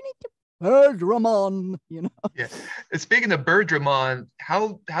then turn into Birdramon, you know. Yeah. And speaking of Birdramon,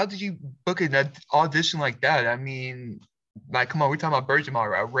 how did you book an audition like that? I mean, like, come on, we're talking about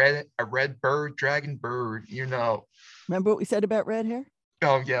Birdramon, a red bird, dragon bird, you know. Remember what we said about red hair?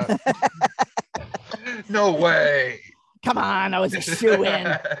 Oh yeah. No way. Come on, I was a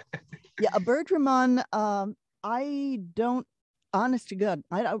shoo-in. Yeah, a Birdramon. I don't, honest to God,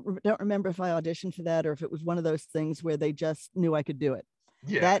 I don't remember if I auditioned for that or if it was one of those things where they just knew I could do it.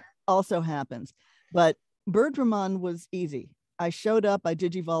 Yeah. That also happens. But Birdramon was easy. I showed up, I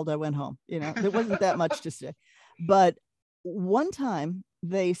digivolved, I went home. You know, there wasn't that much to say. But one time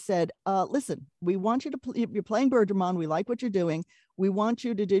they said, listen, we want you to you're playing Birdramon. We like what you're doing. We want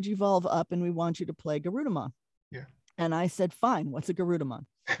you to digivolve up and we want you to play Garudamon. Yeah. And I said, fine, what's a Garudamon?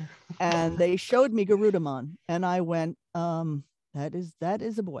 And they showed me Garudamon and I went, that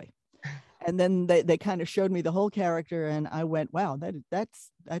is a boy. And then they kind of showed me the whole character and I went, wow,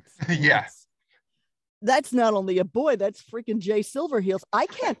 that's yeah. That's not only a boy, that's freaking Jay Silverheels. I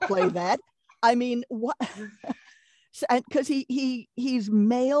can't play that. I mean, what? Because he's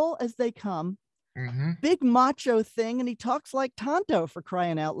male as they come, big macho thing, and he talks like Tonto, for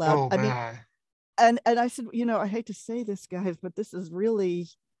crying out loud. Oh, I mean, and I said, you know, I hate to say this, guys, but this is really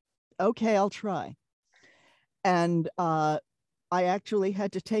okay. I'll try. And I actually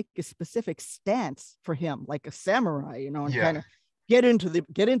had to take a specific stance for him, like a samurai, you know, and kind of get into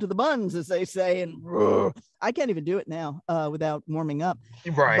the buns, as they say. And I can't even do it now without warming up.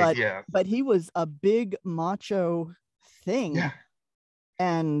 Right. But he was a big macho thing. Yeah.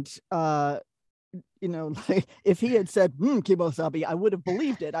 And you know, like, if he had said Kimosabi, I would have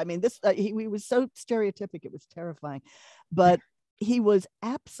believed it. I mean, this he was so stereotypic, it was terrifying. But he was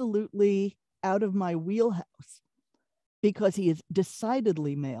absolutely out of my wheelhouse because he is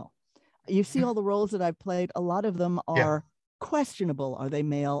decidedly male. You see all the roles that I've played, a lot of them are questionable. Are they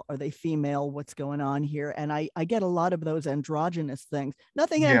male? Are they female? What's going on here? And I get a lot of those androgynous things.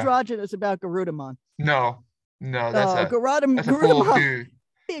 Nothing androgynous about Garudamon. No, that's a Garudamon, dude.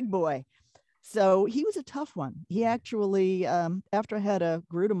 Big boy. So he was a tough one. He actually, after I had a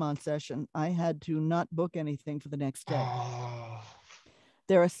Garudamon session, I had to not book anything for the next day. Oh.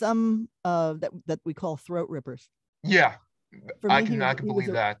 There are some that we call throat rippers. Yeah, For me, I can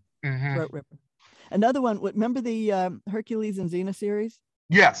believe that. Throat ripper. Another one. Remember the Hercules and Xena series?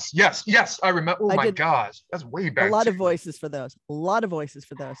 Yes. I remember. Oh my gosh, that's way back. A lot of voices for those.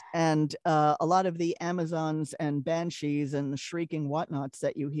 And a lot of the Amazons and Banshees and the shrieking whatnots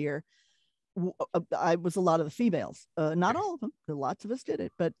that you hear. I was a lot of the females. Not all of them. Lots of us did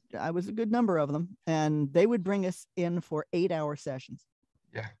it, but I was a good number of them. And they would bring us in for 8-hour sessions.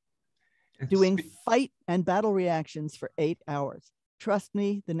 Yeah. Doing fight and battle reactions for 8 hours. Trust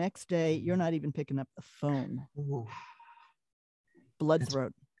me, the next day, you're not even picking up the phone. Ooh. Blood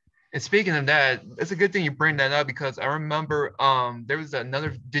throat. And speaking of that, it's a good thing you bring that up because I remember there was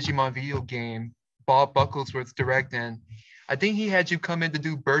another Digimon video game Bob Buckles was directing. I think he had you come in to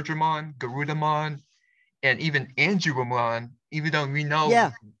do Birdramon, Garudamon, and even Andrewamon. even though we know.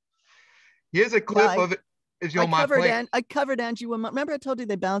 Yeah. Here's a clip of it. If you don't mind playing. I covered Angie-Woman. Remember I told you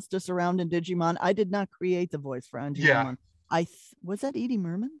they bounced us around in Digimon? I did not create the voice for Angie-Woman. Was that Edie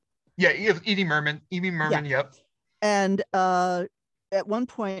Merman? Yeah, Edie Merman. Edie Merman, yeah. Yep. And at one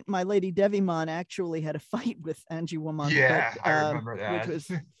point, my lady Devimon actually had a fight with Angie-Woman. Yeah, I remember that. Which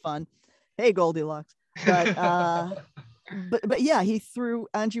was fun. Hey, Goldilocks. But but yeah, he threw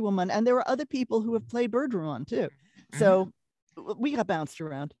Angie-Woman. And there were other people who have played Birdramon too. So we got bounced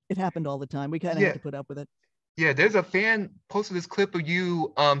around. It happened all the time. We kind of had to put up with it. Yeah, there's a fan posted this clip of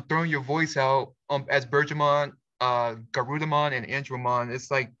you throwing your voice out as Birdramon, Garudamon, and Angemon. It's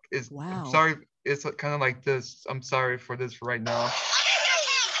like wow. I'm sorry, it's kind of like this. I'm sorry for this right now.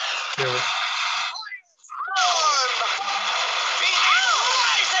 Yeah.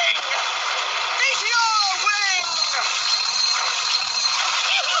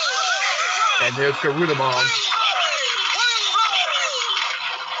 And there's Garudamon.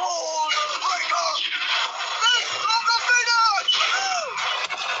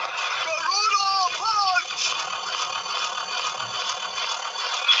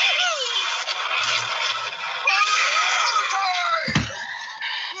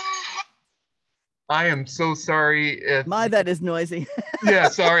 I am so sorry if that is noisy. Yeah,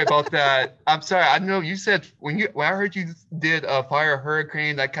 sorry about that. I'm sorry. I know you said when I heard you did a fire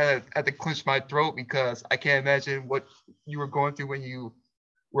hurricane, I kind of had to clench my throat because I can't imagine what you were going through when you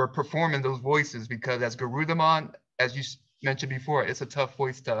were performing those voices, because as Garudamon, as you mentioned before, it's a tough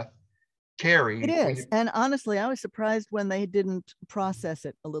voice to carry. It is. And honestly, I was surprised when they didn't process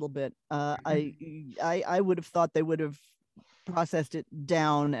it a little bit. I would have thought they would have processed it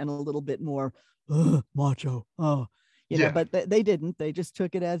down and a little bit more macho. You know, but they didn't. They just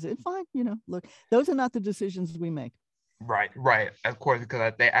took it as it's fine. You know, look, those are not the decisions we make. Right. Of course,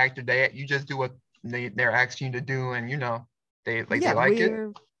 because you just do what they're asking you to do, and you know, they like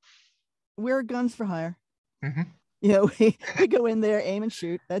it. We're guns for hire. You know, we go in there, aim and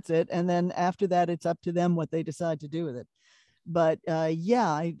shoot. That's it. And then after that, it's up to them what they decide to do with it. But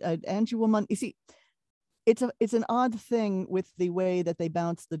Angie-Woman, you see, it's an odd thing with the way that they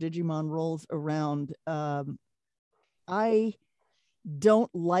bounce the Digimon roles around. I don't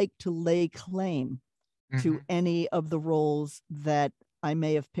like to lay claim to any of the roles that I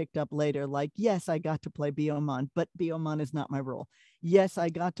may have picked up later. Like, yes, I got to play Biyomon, but Biyomon is not my role. Yes, I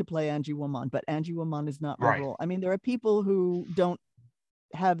got to play Angie-Woman, but Angie-Woman is not my role. I mean, there are people who don't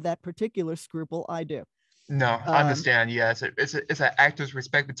have that particular scruple. I do. No, I understand. Yes, it's an actor's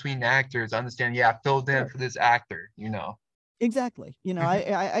respect between actors. I understand. Yeah, I filled in for this actor, you know. Exactly. You know,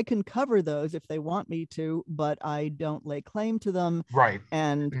 I can cover those if they want me to, but I don't lay claim to them. Right.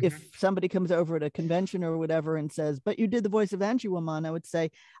 And if somebody comes over at a convention or whatever and says, but you did the voice of Angie-Woman, I would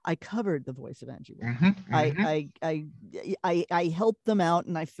say, I covered the voice of Angie-Woman. I helped them out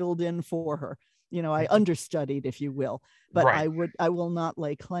and I filled in for her. You know, I understudied, if you will, but I will not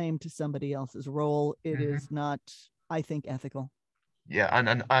lay claim to somebody else's role. It is not, I think, ethical. Yeah,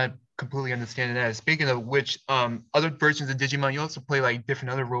 and I completely understand that. Speaking of which, other versions of Digimon, you also play like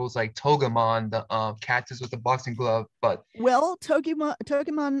different other roles, like Togemon, the cactus with the boxing glove. But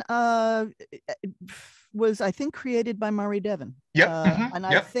Togemon was, I think, created by Mari Devon. Yep. And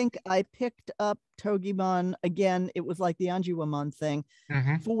I think I picked up Togemon again. It was like the Angie-Woman thing.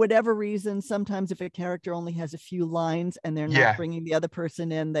 For whatever reason, sometimes if a character only has a few lines and they're not bringing the other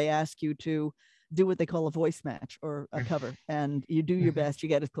person in, they ask you to do what they call a voice match or a cover, and you do your best, you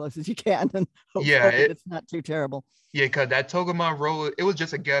get as close as you can, and hopefully it's not too terrible. Yeah, because that Togemon role, it was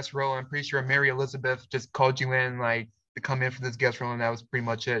just a guest role. I'm pretty sure Mary Elizabeth just called you in like to come in for this guest role, and that was pretty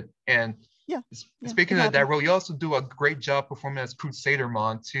much it. And speaking of that role, you also do a great job performing as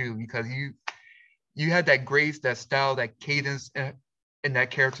Crusadermon too, because you had that grace, that style, that cadence in that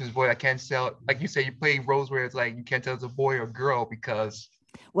character's voice. I can't tell, like you say, you play roles where it's like you can't tell it's a boy or girl because.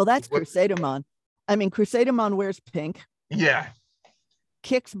 Well, that's Crusadermon. I mean, Crusadermon wears pink. Yeah.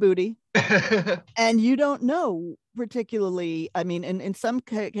 Kicks booty. And you don't know particularly. I mean, in some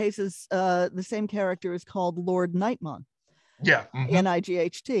cases, the same character is called Lord Nightmon. Yeah. Night,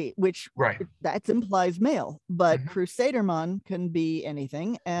 which that implies male. But Crusadermon can be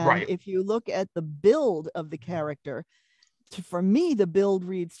anything. And if you look at the build of the character, for me, the build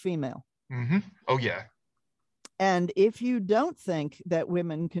reads female. Oh, yeah. And if you don't think that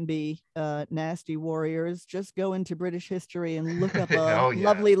women can be nasty warriors, just go into British history and look up a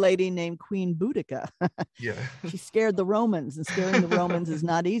lovely lady named Queen Boudica. She scared the Romans, and scaring the Romans is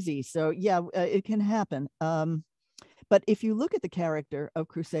not easy. So it can happen. But if you look at the character of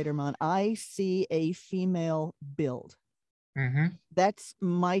Crusadermon, I see a female build. That's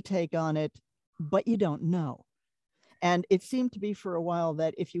my take on it, but you don't know. And it seemed to be for a while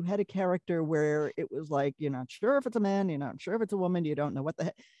that if you had a character where it was like, you're not sure if it's a man, you're not sure if it's a woman, you don't know what the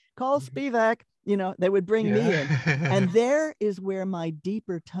heck, call Spevack, they would bring me in. And there is where my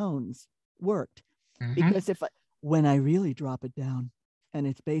deeper tones worked. Because when I really drop it down and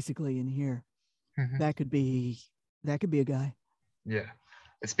it's basically in here, that could be a guy. Yeah.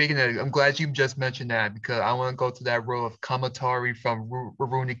 Speaking of, I'm glad you just mentioned that because I want to go to that role of Kamatari from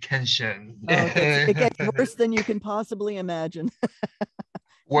Rurouni Kenshin. It gets worse than you can possibly imagine.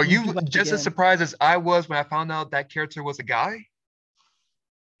 Were you just as surprised as I was when I found out that character was a guy?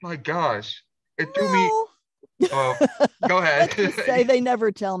 My gosh, it threw me. Oh, go ahead. Let's just say they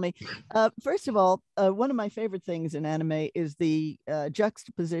never tell me. First of all, one of my favorite things in anime is the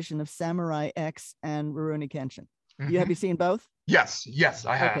juxtaposition of Samurai X and Rurouni Kenshin. Have you seen both? Yes,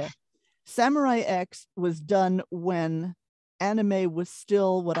 I have. Okay. Samurai X was done when anime was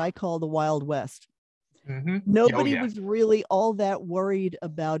still what I call the Wild West. Nobody was really all that worried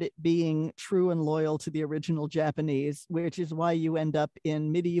about it being true and loyal to the original Japanese, which is why you end up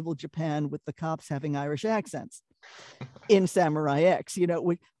in medieval Japan with the cops having Irish accents in Samurai X,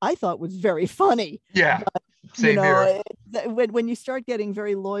 which I thought was very funny. Yeah. But, same here. When you start getting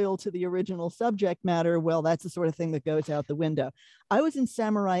very loyal to the original subject matter, well, that's the sort of thing that goes out the window. I was in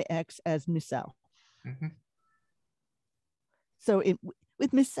Samurai X as Misao. So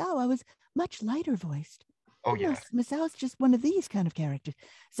with Misao, I was much lighter voiced. Oh, yeah. Misao's just one of these kind of characters.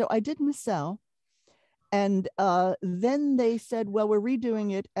 So I did Misao. And then they said, well, we're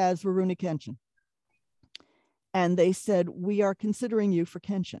redoing it as Rurouni Kenshin. And they said, we are considering you for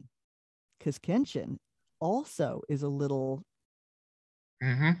Kenshin. Because Kenshin also is a little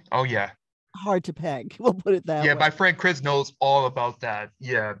oh yeah, hard to peg. We'll put it that way. Yeah, my friend Chris knows all about that.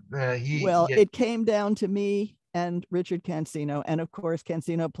 Yeah, it came down to me and Richard Cancino, and of course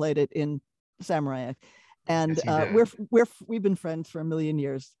Cancino played it in Samurai. And yes, we've been friends for a million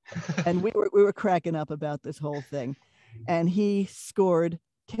years, and we were cracking up about this whole thing. And he scored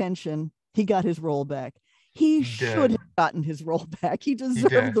Kenshin. He got his role back. He should have gotten his role back. He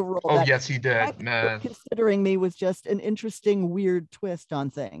deserved the role back. Oh, yes, he did, man. Considering me was just an interesting, weird twist on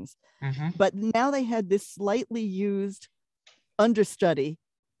things. But now they had this slightly used understudy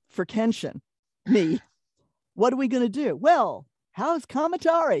for Kenshin, me. What are we going to do? Well, how's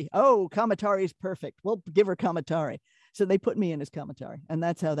Kamatari? Oh, Kamatari's perfect. We'll give her Kamatari. So they put me in as Kamatari. And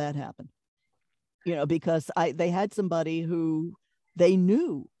that's how that happened. Because they had somebody who they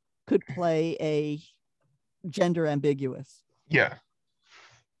knew could play a gender ambiguous. Yeah.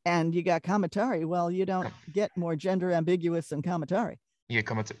 And you got Kamatari. Well, you don't get more gender ambiguous than Kamatari. Yeah,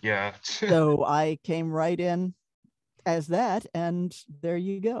 Kamatari. Yeah. So I came right in as that, and there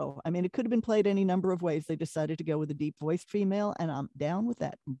you go. I mean, it could have been played any number of ways. They decided to go with a deep voiced female, and I'm down with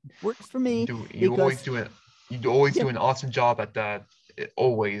that. Works for me. You always do an awesome job at that.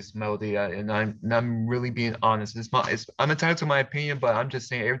 Always, Melodee, and I'm really being honest. I'm entitled to my opinion, but I'm just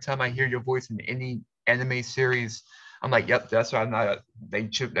saying every time I hear your voice in any anime series, I'm like, yep, that's right. They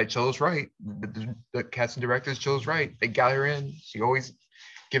chose right. The casting directors chose right. They got her in. She always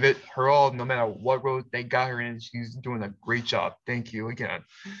give it her all, no matter what role they got her in. She's doing a great job. Thank you again.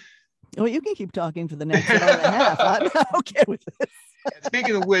 Well, you can keep talking for the next hour and a half. I'm okay with this.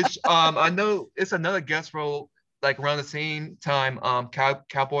 Speaking of which, I know it's another guest role, like around the same time,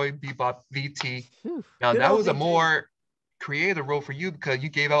 Cowboy Bebop VT. Now that was VT. A more creative role for you because you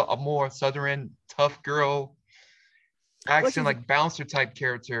gave out a more southern tough girl accent, like bouncer type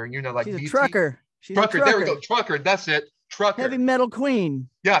character. Like she's VT. A trucker. She's trucker. A trucker. There we go. Trucker. That's it. Trucker. Heavy metal queen.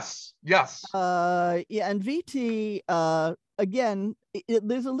 Yes. Yeah, and VT. Again,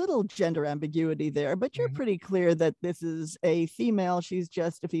 there's a little gender ambiguity there, but you're pretty clear that this is a female. She's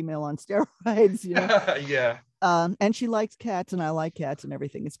just a female on steroids. Yeah. And she likes cats, and I like cats, and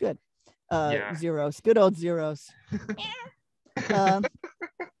everything is good. Zeros, good old Zeros.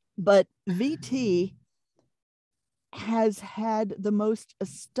 But VT has had the most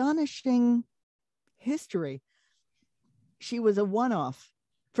astonishing history. She was a one-off.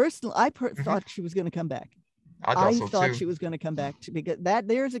 First, I thought she was going to come back. I thought she was going to come back because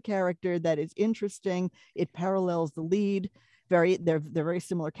there's a character that is interesting. It parallels the lead. They're very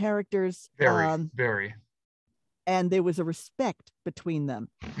similar characters. Very. And there was a respect between them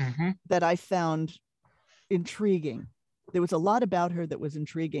that I found intriguing. There was a lot about her that was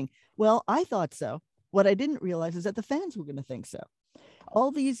intriguing. Well, I thought so. What I didn't realize is that the fans were going to think so.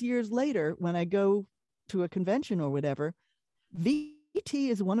 All these years later, when I go to a convention or whatever, VT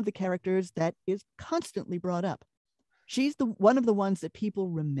is one of the characters that is constantly brought up. She's one of the ones that people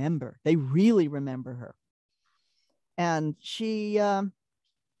remember. They really remember her. And she, I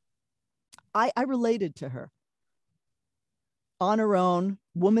related to her. on her own,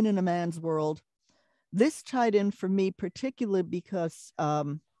 woman in a man's world. This tied in for me, particularly because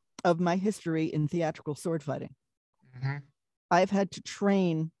of my history in theatrical sword fighting. Mm-hmm. I've had to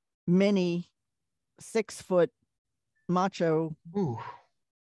train many 6-foot macho, Ooh,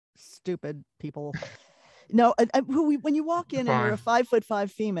 stupid people. No, when you walk in and you're a fine. 5'5"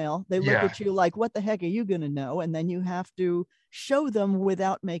 female, they look Yeah, at you like, what the heck are you going to know? And then you have to show them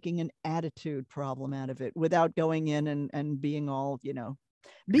without making an attitude problem out of it, without going in and being all,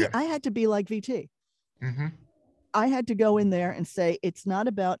 yeah. I had to be like VT. Mm-hmm. I had to go in there and say, it's not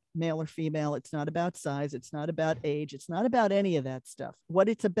about male or female. It's not about size. It's not about age. It's not about any of that stuff. What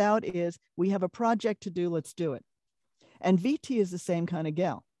it's about is we have a project to do. Let's do it. And VT is the same kind of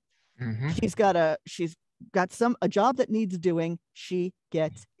gal. Mm-hmm. She's got a job that needs doing. She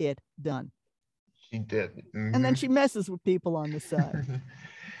gets it done. She did. And then Mm-hmm. she messes with people on the side,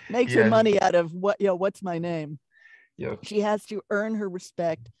 makes her Yes. money out of what's my name? Yep. She has to earn her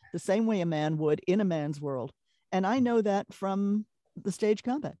respect the same way a man would in a man's world. And I know that from the stage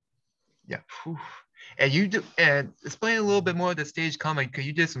combat. Yeah. Whew. And you do, and explain a little bit more of the stage combat, because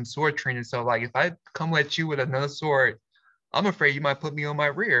you did some sword training. So like if I come at you with another sword, I'm afraid you might put me on my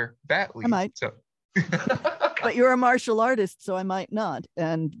rear badly. I might. So But you're a martial artist, so I might not.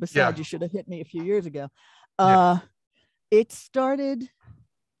 And besides, yeah. you should have hit me a few years ago. Yeah. It started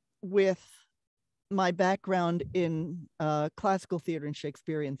with my background in classical theater and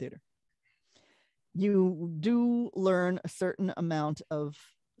Shakespearean theater. You do learn a certain amount of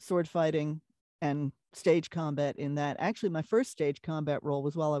sword fighting and stage combat in that. Actually, my first stage combat role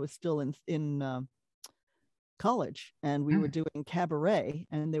was while I was still in college, and we were doing cabaret,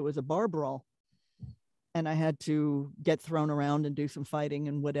 and there was a bar brawl, and I had to get thrown around and do some fighting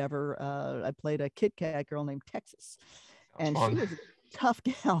and whatever. I played a Kit Kat girl named Texas, and she was a tough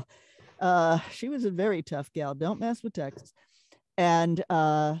gal. She was a very tough gal. Don't mess with Texas. And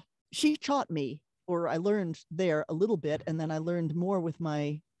she taught me, or I learned there a little bit, and then I learned more with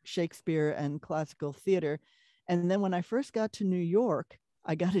my Shakespeare and classical theater. And then when I first got to New York,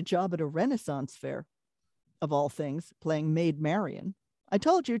 I got a job at a Renaissance fair, of all things, playing Maid Marian. I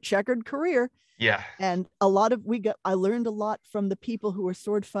told you, checkered career. Yeah. And I learned a lot from the people who were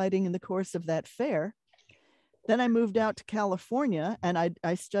sword fighting in the course of that fair. Then I moved out to California, and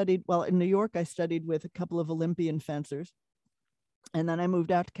I studied, well, in New York, I studied with a couple of Olympian fencers. And then I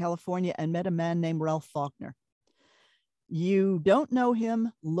moved out to California and met a man named Ralph Faulkner. You don't know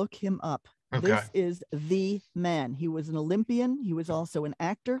him, look him up. Okay. This is the man. He was an Olympian. He was also an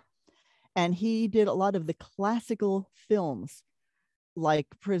actor. And he did a lot of the classical films, like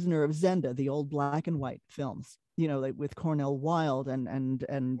Prisoner of Zenda, the old black and white films, like with Cornel Wilde and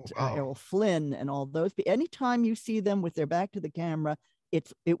Errol Flynn and all those. But anytime you see them with their back to the camera,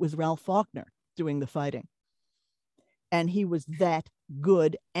 it was Ralph Faulkner doing the fighting. And he was that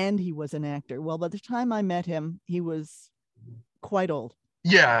good, and he was an actor. Well, by the time I met him, he was quite old.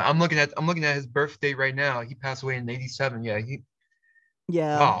 Yeah, I'm looking at his birthday right now. He passed away in '87. Yeah,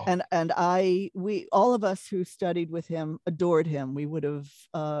 Yeah. wow. And we all of us who studied with him adored him. We would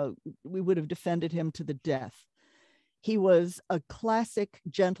have defended him to the death. He was a classic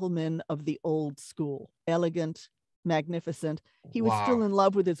gentleman of the old school, elegant, magnificent. He was still Wow. in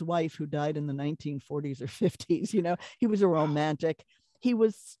love with his wife, who died in the 1940s or 50s. He was a romantic. He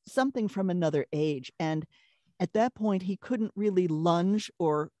was something from another age. And at that point, he couldn't really lunge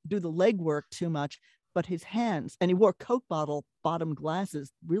or do the leg work too much, but his hands, and he wore Coke bottom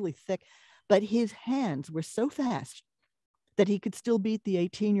glasses, really thick, but his hands were so fast that he could still beat the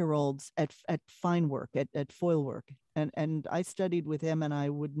 18-year-olds at fine work, at foil work. And I studied with him, and I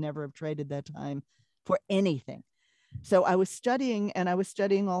would never have traded that time for anything. So I was studying, and I was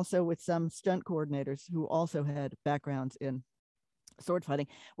studying also with some stunt coordinators who also had backgrounds in sword fighting.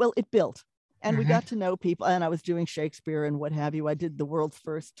 Well, it built, and we got to know people, and I was doing Shakespeare and what have you. I did the world's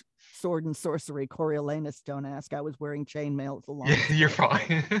first sword and sorcery, Coriolanus, don't ask. I was wearing chainmail along. Yeah, you're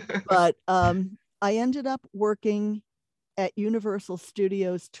fine. But I ended up working at Universal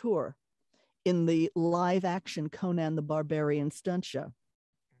Studios Tour in the live action Conan the Barbarian stunt show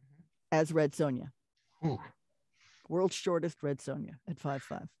as Red Sonja. Ooh. World's shortest Red Sonja at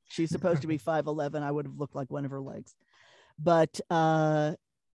 5'5". She's supposed to be 5'11". I would have looked like one of her legs. But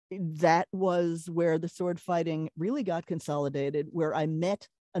that was where the sword fighting really got consolidated, where I met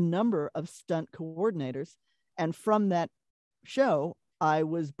a number of stunt coordinators. And from that show, I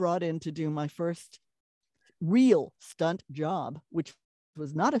was brought in to do my first real stunt job, which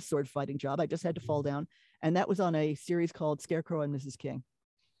was not a sword fighting job. I just had to fall down. And that was on a series called Scarecrow and Mrs. King.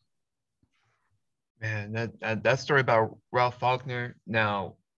 Man, that story about Ralph Faulkner,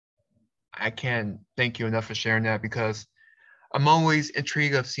 now I can't thank you enough for sharing that, because I'm always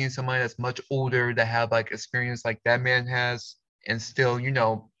intrigued of seeing somebody that's much older that have like experience like that man has, and still,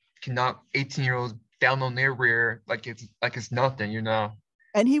 can knock 18-year-olds down on their rear like it's nothing,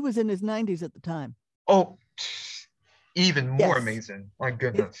 And he was in his 90s at the time. Oh, even more Yes. amazing. My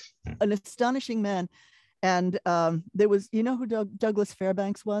goodness. An astonishing man. And there was, you know who Douglas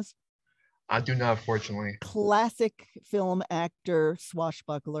Fairbanks was? I do not, fortunately. Classic film actor,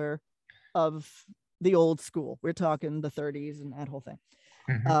 swashbuckler of the old school. We're talking the 30s and that whole thing.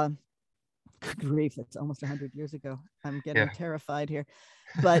 Mm-hmm. Good grief, that's almost 100 years ago. I'm getting Yeah. terrified here.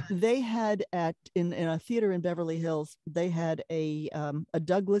 But they had in a theater in Beverly Hills, they had a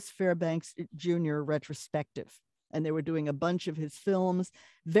Douglas Fairbanks Jr. retrospective. And they were doing a bunch of his films,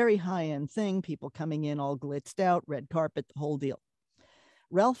 very high-end thing, people coming in all glitzed out, red carpet, the whole deal.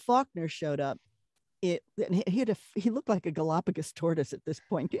 Ralph Faulkner showed up. He looked like a Galapagos tortoise at this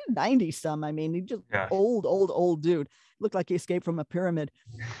point. 90 some. I mean, he just old dude. Looked like he escaped from a pyramid,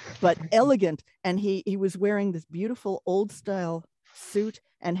 but elegant. And he was wearing this beautiful old style suit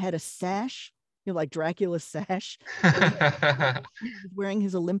and had a sash, like Dracula's sash. He was wearing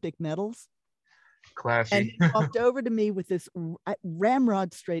his Olympic medals. Classy. And he walked over to me with this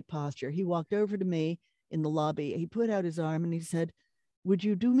ramrod straight posture. He walked over to me in the lobby. He put out his arm and he said, "Would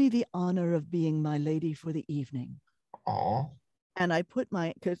you do me the honor of being my lady for the evening?" Oh. And I put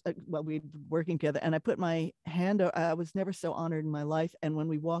we'd working together, and I put my hand. I was never so honored in my life. And when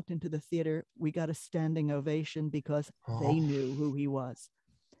we walked into the theater, we got a standing ovation because they knew who he was,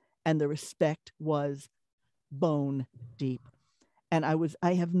 and the respect was bone deep. And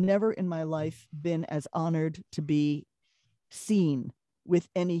I have never in my life been as honored to be seen with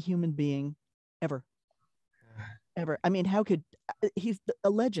any human being ever. I mean, he's a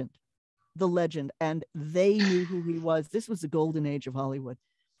legend, and they knew who he was. This was the golden age of Hollywood.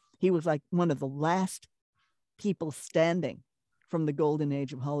 He was like one of the last people standing from the golden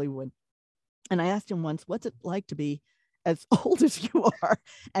age of Hollywood. And I asked him once, what's it like to be as old as you are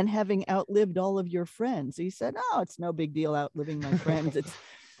and having outlived all of your friends? He said, "Oh, it's no big deal outliving my friends.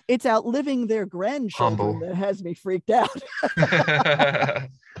 It's outliving their grandchildren that has me freaked out."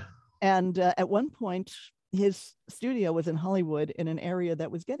 And at one point, his studio was in Hollywood in an area that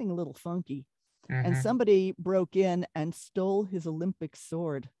was getting a little funky. Mm-hmm. And somebody broke in and stole his Olympic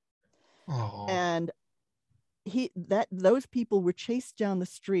sword. Oh. And those people were chased down the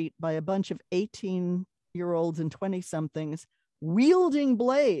street by a bunch of 18-year-olds and 20-somethings wielding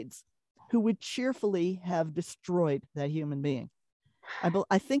blades who would cheerfully have destroyed that human being.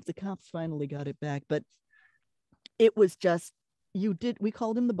 I think the cops finally got it back, but it was just, we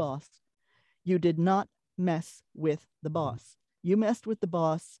called him the boss. You did not mess with the boss. You messed with the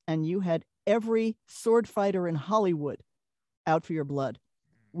boss, and you had every sword fighter in Hollywood out for your blood.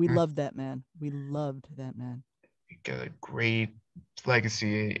 We loved that man. We loved that man. You got a great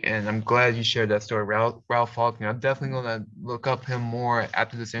legacy, and I'm glad you shared that story, Ralph Faulkner. I'm definitely gonna look up him more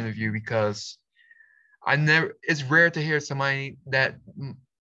after this interview, because it's rare to hear somebody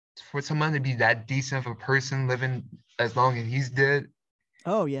for someone to be that decent of a person living as long as he's did.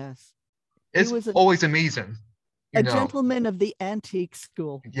 Oh yes. It's always amazing. A gentleman of the antique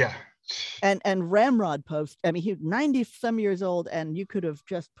school. Yeah. And ramrod post. I mean, he was 90 some years old, and you could have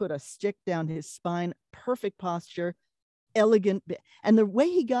just put a stick down his spine. Perfect posture, elegant. And the way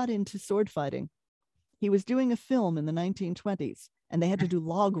he got into sword fighting, he was doing a film in the 1920s, and they had to do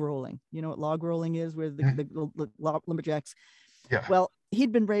log rolling. You know what log rolling is, where the lumberjacks. Yeah. Well,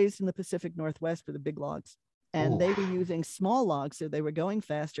 he'd been raised in the Pacific Northwest with the big logs. And they were using small logs, so they were going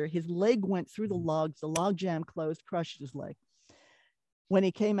faster. His leg went through the logs. The log jam closed, crushed his leg. When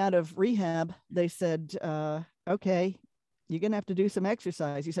he came out of rehab, they said, "Okay, you're going to have to do some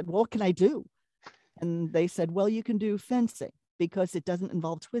exercise." He said, "Well, what can I do?" And they said, "Well, you can do fencing, because it doesn't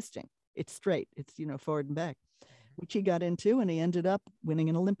involve twisting. It's straight. It's, forward and back," which he got into, and he ended up winning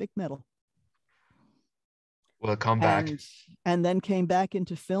an Olympic medal. Well, come back. And then came back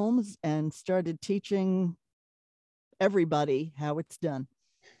into films and started teaching everybody how it's done.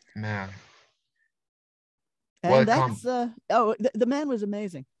 Man. And that's the man was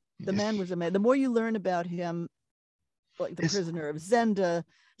amazing. The man was amazing. The more you learn about him, like The Prisoner of Zenda,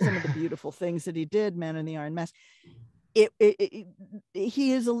 some of the beautiful things that he did, Man in the Iron Mask,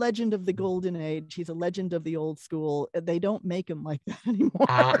 he is a legend of the golden age. He's a legend of the old school. They don't make him like that anymore.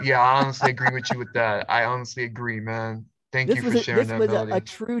 Yeah, I honestly agree with you with that. I honestly agree, man. Thank you for sharing that, Melodee. This was a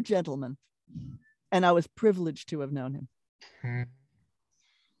true gentleman, and I was privileged to have known him.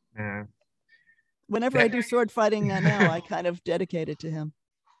 Yeah. Whenever I do sword fighting now, I kind of dedicate it to him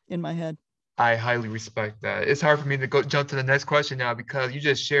in my head. I highly respect that. It's hard for me to jump to the next question now, because you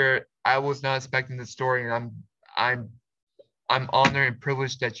just shared. I was not expecting the story, and I'm I'm honored and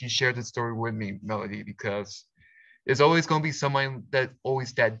privileged that you shared the story with me, Melody, because there's always going to be someone that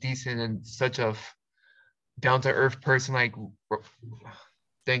always that decent and such a down to earth person. Like,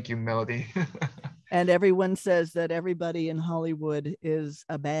 thank you, Melody. And everyone says that everybody in Hollywood is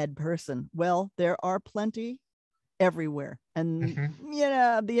a bad person. Well, there are plenty everywhere. And,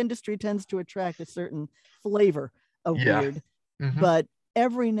 the industry tends to attract a certain flavor of weird. But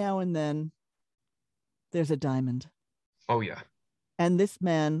every now and then, there's a diamond. Oh, yeah. And this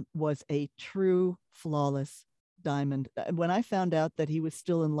man was a true, flawless diamond. When I found out that he was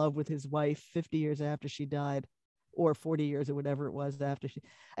still in love with his wife 50 years after she died, or 40 years or whatever it was after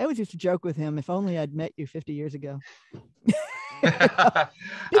I always used to joke with him, if only I'd met you 50 years ago. I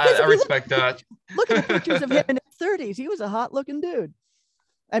respect that. Look at the pictures of him in his 30s. He was a hot looking dude.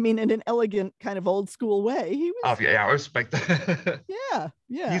 I mean, in an elegant kind of old school way. He was. Oh, yeah, I respect that.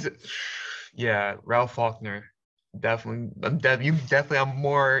 Yeah. Ralph Faulkner. Definitely. I'm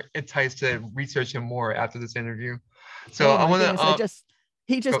more enticed to research him more after this interview. So I want to.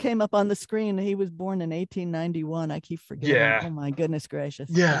 He just came up on the screen. He was born in 1891. I keep forgetting. Yeah. Oh my goodness gracious.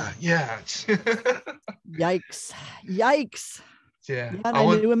 Yeah. Yikes. Yeah.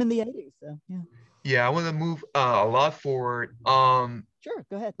 I knew him in the 80s. So yeah. Yeah, I want to move a lot forward. Sure,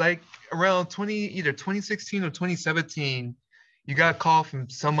 go ahead. Like around either 2016 or 2017, you got a call from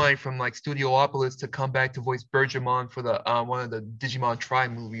somebody from like Studiopolis to come back to voice Bergermon for the one of the Digimon Tri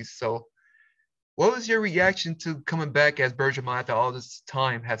movies. So what was your reaction to coming back as Bergermon after all this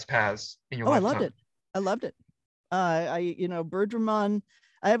time has passed in your lifetime? I loved it. Bergermon,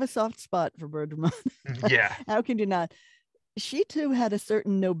 I have a soft spot for Bergermon. Yeah. How can you not? She too had a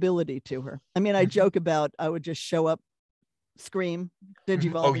certain nobility to her. I mean, I joke about I would just show up, scream,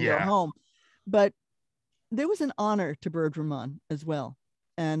 Digivolve, and go home. But there was an honor to Bergermon as well.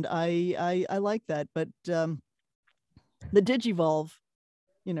 And I like that. But the Digivolve,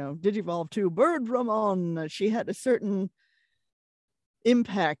 Digivolve to Bergermon, she had a certain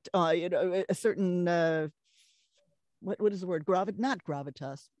impact, a certain, what is the word? Not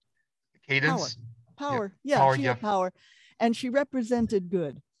gravitas. Cadence? Power. Yeah, she had power. And she represented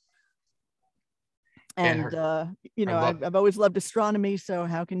good. And, I've always loved astronomy. So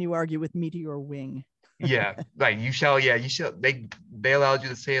how can you argue with meteor wing? Yeah, like you shall. They allowed you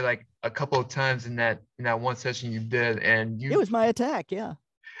to say like a couple of times in that one session you did, and it was my attack. Yeah,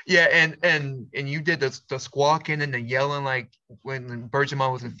 and you did the squawking and the yelling, like when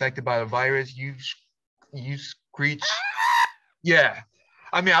Bergermon was infected by the virus. You screech. Yeah,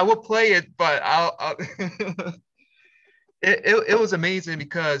 I mean I will play it, but I'll it was amazing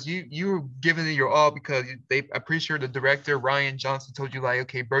because you were giving it your all, because I'm pretty sure the director Ryan Johnson told you like,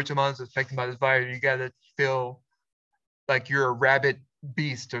 okay, Bergermon is affected by this virus, you gotta feel like you're a rabid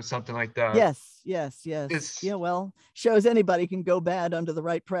beast or something like that. Yes. Well, shows anybody can go bad under the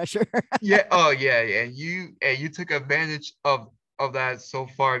right pressure. Yeah. Oh yeah. And you took advantage of that so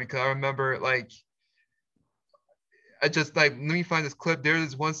far, because I remember like I just like, let me find this clip. There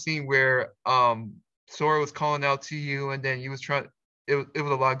is one scene where Sora was calling out to you, and then you was trying. It was a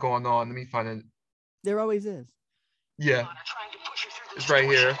lot going on. Let me find it. There always is. Yeah, it's right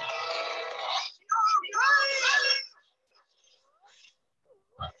here.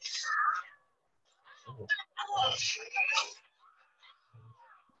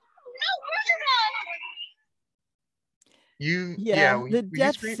 The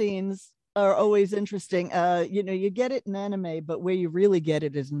death scenes are always interesting. You get it in anime, but where you really get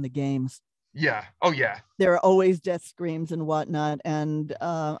it is in the games. Yeah. Oh, yeah. There are always death screams and whatnot. And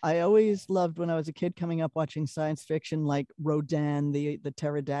I always loved when I was a kid coming up watching science fiction, like Rodan, the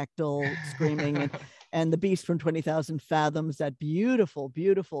pterodactyl screaming, and the beast from 20,000 Fathoms, that beautiful,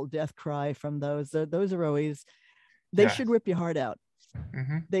 beautiful death cry from those. Those are always, they should rip your heart out.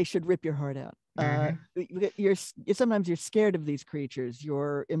 They should rip your heart out. Sometimes you're scared of these creatures.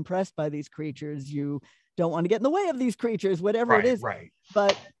 You're impressed by these creatures. You don't want to get in the way of these creatures, whatever it is. Right.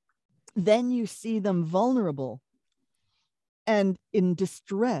 But then you see them vulnerable and in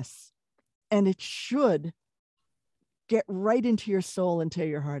distress, and it should get right into your soul and tear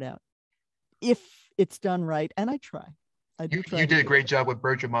your heart out if it's done right. And I try. You did a great job with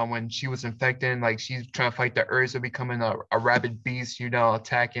Bergermon when she was infected, like she's trying to fight the urge of becoming a rabid beast,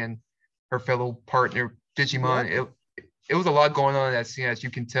 attacking her fellow partner Digimon. Yeah. It was a lot going on in that scene, as you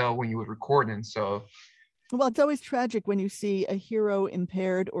can tell when you were recording. So, well, it's always tragic when you see a hero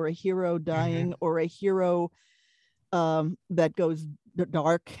impaired, or a hero dying, or a hero that goes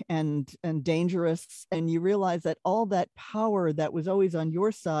dark and dangerous, and you realize that all that power that was always on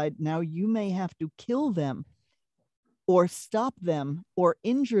your side, now you may have to kill them, or stop them, or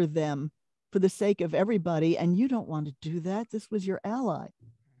injure them, for the sake of everybody, and you don't want to do that. This was your ally.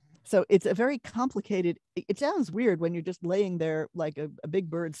 So it's a very complicated, it sounds weird when you're just laying there like a big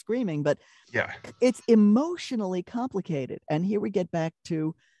bird screaming, but Yeah. it's emotionally complicated. And here we get back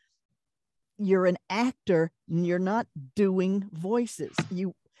to, you're an actor, you're not doing voices.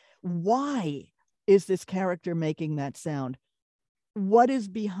 Why is this character making that sound? What is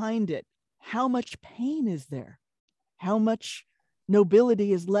behind it? How much pain is there? How much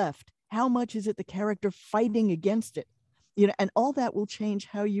nobility is left? How much is it the character fighting against it? And all that will change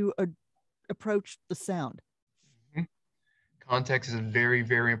how you approach the sound. Context is very,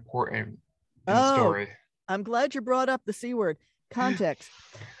 very important in the Oh, story. I'm glad you brought up the C word, context.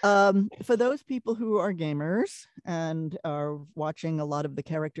 For those people who are gamers and are watching a lot of the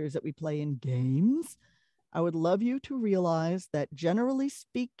characters that we play in games, I would love you to realize that generally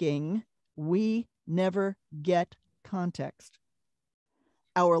speaking, we never get context.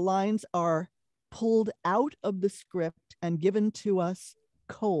 Our lines are pulled out of the script and given to us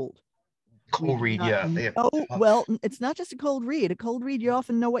cold. Cold read, yeah. Oh, well, it's not just a cold read. A cold read, you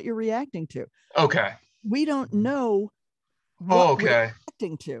often know what you're reacting to. Okay. We don't know what we're Okay.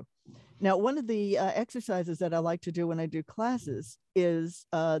 reacting to. Now, one of the exercises that I like to do when I do classes is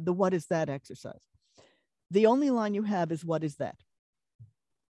the what is that exercise. The only line you have is what is that?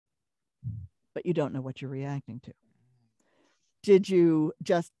 But you don't know what you're reacting to. Did you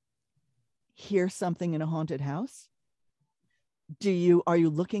just hear something in a haunted house? Are you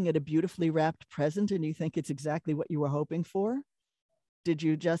looking at a beautifully wrapped present and you think it's exactly what you were hoping for? Did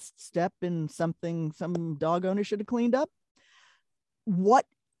you just step in something some dog owner should have cleaned up?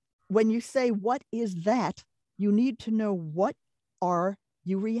 When you say, what is that? You need to know, what are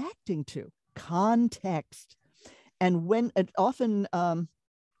you reacting to? Context. And when it often, oh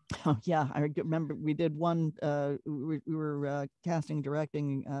yeah, I remember we did one, we were casting,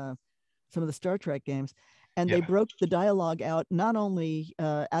 directing some of the Star Trek games, and they broke the dialogue out, not only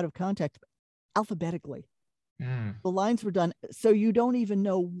out of context, but alphabetically. The lines were done so you don't even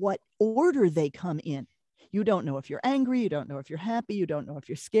know what order they come in. You don't know if you're angry, you don't know if you're happy, you don't know if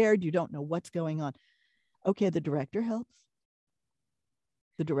you're scared, you don't know what's going on. Okay, the director helps.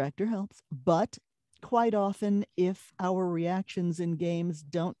 The director helps, but quite often, if our reactions in games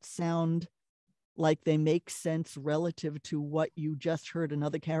don't sound like they make sense relative to what you just heard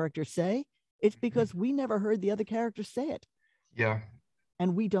another character say, it's because we never heard the other character say it. Yeah.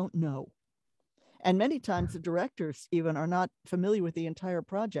 And we don't know. And many times the directors even are not familiar with the entire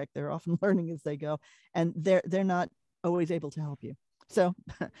project. They're often learning as they go, and they're not always able to help you. So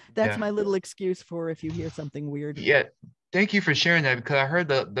that's my little excuse for if you hear something weird. Yeah. Thank you for sharing that, because I heard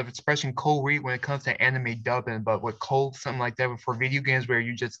the expression cold read when it comes to anime dubbing, but with cold, something like that for video games where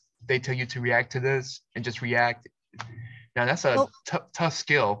they tell you to react to this and just react. Now that's a tough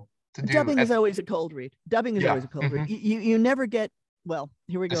skill to do. Dubbing is always a cold read. Dubbing is always a cold read. You never get, well,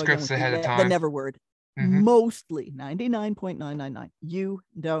 here we go again with the never word. Mostly 99.999. You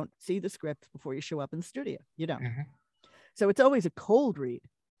don't see the script before you show up in the studio. You don't. So it's always a cold read.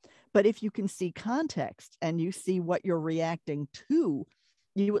 But if you can see context and you see what you're reacting to,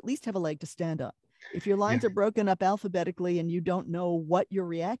 you at least have a leg to stand up. If your lines are broken up alphabetically and you don't know what you're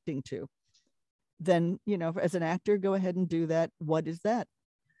reacting to, then, as an actor, go ahead and do that. What is that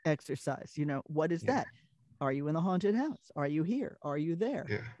exercise? What is that? Are you in the haunted house? Are you here? Are you there?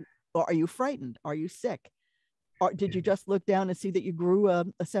 Or are you frightened? Are you sick? Or did you just look down and see that you grew a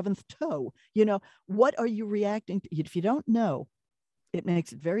seventh toe? What are you reacting to? If you don't know, it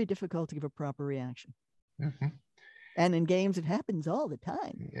makes it very difficult to give a proper reaction. And in games, it happens all the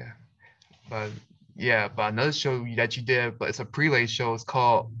time. But another show that you did, but it's a prelay show. It's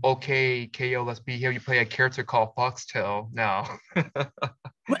called OK KO Let's Be Here. You play a character called Foxtail now.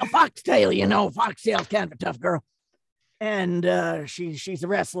 Well, Foxtail, Foxtail's kind of a tough girl. And she's a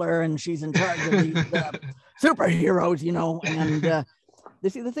wrestler, and she's in charge of these superheroes, and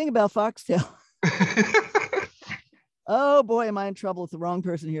see, the thing about Foxtail, oh boy, am I in trouble if the wrong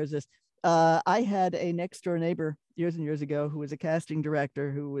person hears this. I had a next door neighbor years and years ago who was a casting director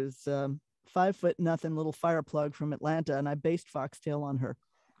who was 5 foot nothing little fire plug from Atlanta, and I based Foxtail on her.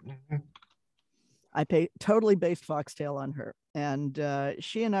 I totally based Foxtail on her, and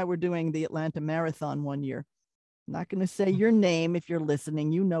she and I were doing the Atlanta Marathon one year. I'm not going to say your name if you're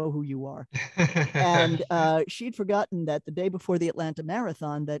listening. You know who you are. And she'd forgotten that the day before the Atlanta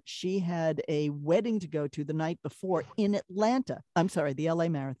Marathon that she had a wedding to go to the night before in Atlanta. I'm sorry, the LA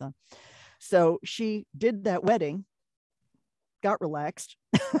Marathon. So she did that wedding, got relaxed,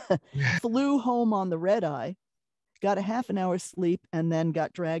 flew home on the red eye, got a half an hour's sleep, and then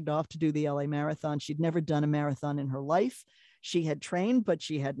got dragged off to do the LA Marathon. She'd never done a marathon in her life. She had trained, but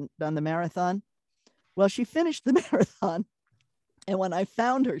she hadn't done the marathon. Well, she finished the marathon. And when I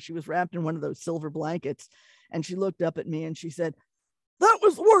found her, she was wrapped in one of those silver blankets. And she looked up at me and she said, "That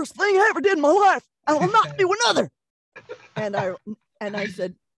was the worst thing I ever did in my life. I will not do another." And I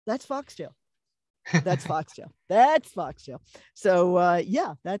said, "That's Foxtail. That's Foxtail. That's Foxtail." So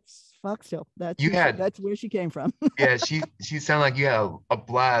yeah, that's Foxtail. That's where she came from. Yeah, she sounded like you had a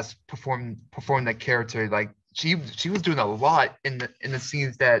blast performing that character. Like she was doing a lot in the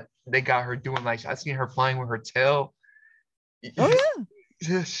scenes that they got her doing. Like I seen her flying with her tail. Oh yeah.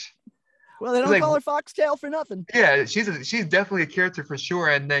 Just, Well, they don't like, call her Foxtail for nothing. yeah, she's definitely a character for sure.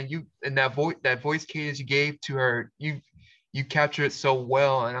 And then that voice cadence you gave to her, you captured it so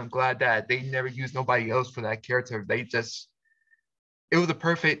well. And I'm glad that they never used nobody else for that character. It was a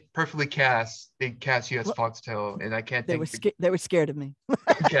perfectly cast. They cast you as Well, Foxtail, and I can't they think. were scared of me.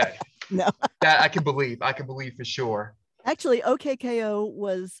 Okay, No. that I can believe. I can believe for sure. Actually, OKKO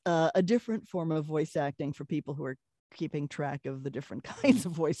was a different form of voice acting for people who are keeping track of the different kinds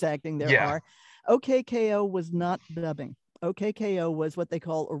of voice acting there Yeah. are. OKKO was not dubbing. OKKO was what they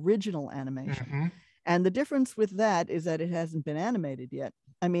call original animation. Mm-hmm. And the difference with that is that it hasn't been animated yet.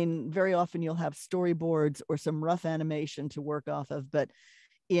 I mean, very often you'll have storyboards or some rough animation to work off of, but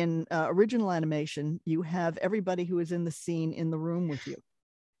in original animation, you have everybody who is in the scene in the room with you.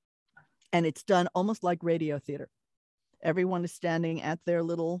 And it's done almost like radio theater. Everyone is standing at their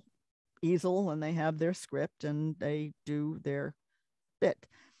little easel and they have their script and they do their bit.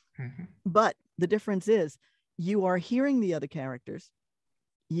 Mm-hmm. But the difference is you are hearing the other characters.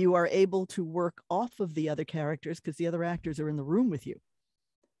 You are able to work off of the other characters because the other actors are in the room with you.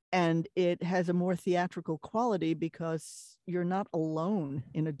 And it has a more theatrical quality because you're not alone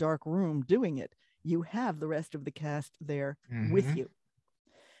in a dark room doing it. You have the rest of the cast there with you.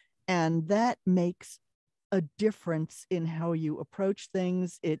 And that makes a difference in how you approach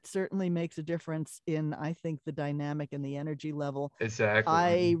things. It certainly makes a difference in, I think, the dynamic and the energy level. Exactly.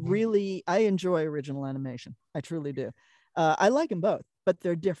 I enjoy original animation. I truly do. I like them both, but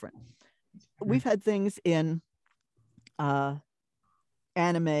they're different. We've had things in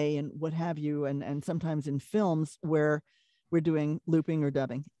anime and what have you, and sometimes in films where we're doing looping or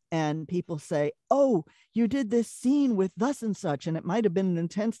dubbing. And people say, "Oh, you did this scene with thus and such, and it might have been an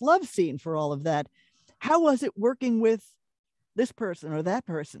intense love scene for all of that. How was it working with this person or that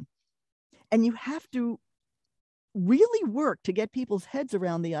person?" And you have to really work to get people's heads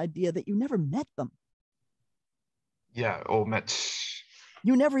around the idea that you never met them. Yeah. Oh, man.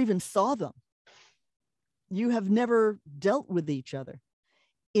 You never even saw them. You have never dealt with each other.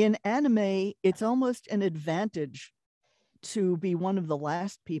 In anime, it's almost an advantage to be one of the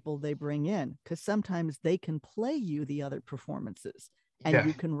last people they bring in, because sometimes they can play you the other performances and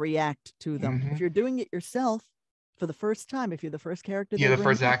you can react to them. If you're doing it yourself for the first time, if you're the first character, the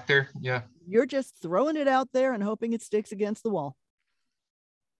first actor, you're just throwing it out there and hoping it sticks against the wall.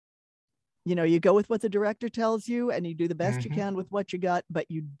 You know, you go with what the director tells you and you do the best you can with what you got, but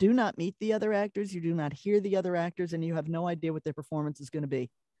you do not meet the other actors. You do not hear the other actors, and you have no idea what their performance is going to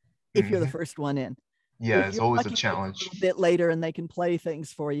be if you're the first one in. Yeah, it's always a challenge. A bit later, and they can play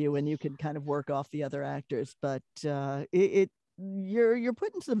things for you, and you can kind of work off the other actors. But you're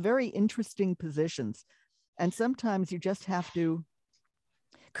put in some very interesting positions, and sometimes you just have to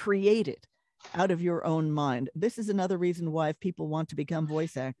create it out of your own mind. This is another reason why if people want to become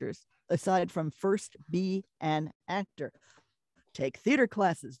voice actors, aside from first be an actor, take theater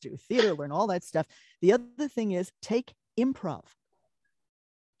classes, do theater, learn all that stuff. The other thing is take improv.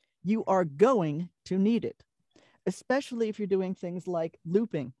 You are going to need it, especially if you're doing things like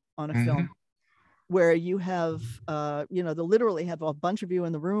looping on a film, where you have, they'll literally have a bunch of you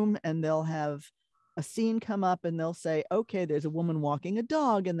in the room, and they'll have a scene come up and they'll say, okay, there's a woman walking a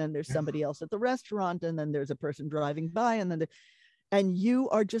dog, and then there's somebody else at the restaurant, and then there's a person driving by, and you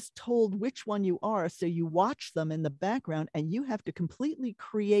are just told which one you are. So you watch them in the background and you have to completely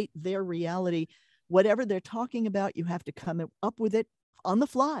create their reality. Whatever they're talking about, you have to come up with it on the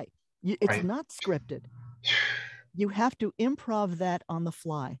fly. It's not scripted. You have to improv that on the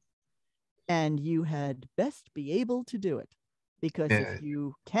fly. And you had best be able to do it, because if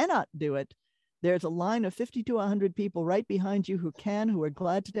you cannot do it, there's a line of 50 to 100 people right behind you who are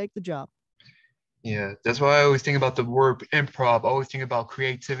glad to take the job. Yeah, that's why I always think about the word improv. I always think about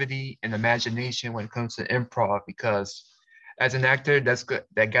creativity and imagination when it comes to improv, because as an actor, that's good.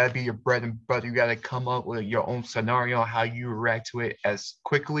 That gotta be your bread and butter. You gotta come up with your own scenario, how you react to it as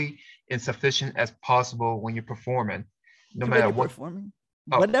quickly and sufficient as possible when you're performing, no matter what. Performing,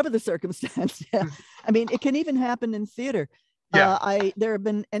 whatever the circumstance. Yeah. I mean, it can even happen in theater. There have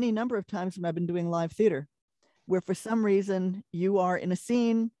been any number of times when I've been doing live theater, where for some reason you are in a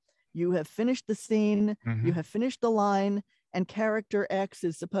scene, you have finished the scene, you have finished the line, and character X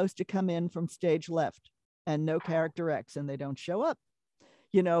is supposed to come in from stage left and no character X, and they don't show up.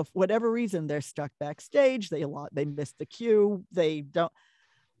 You know, for whatever reason, they're stuck backstage, they missed the cue, they don't.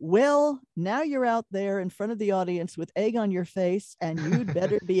 Well, now you're out there in front of the audience with egg on your face, and you'd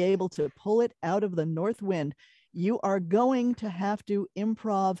better be able to pull it out of the north wind. You are going to have to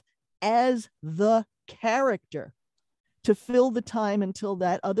improv as the character to fill the time until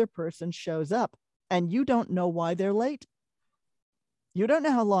that other person shows up. And you don't know why they're late. You don't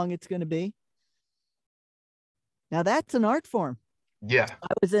know how long it's going to be. Now, that's an art form. Yeah.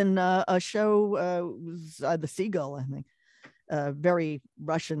 I was in a show, The Seagull, I think. Very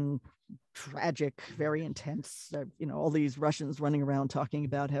Russian, tragic, very intense. You know, all these Russians running around talking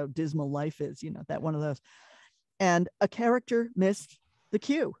about how dismal life is, you know, that one of those. And a character missed the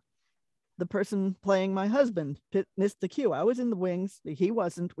cue. The person playing my husband missed the cue. I was in the wings. He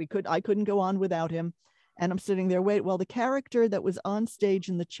wasn't. I couldn't go on without him. And I'm sitting there, wait. Well, the character that was on stage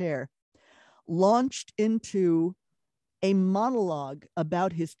in the chair launched into a monologue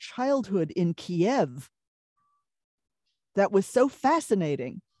about his childhood in Kiev that was so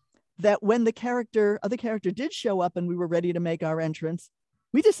fascinating that when the other character did show up and we were ready to make our entrance,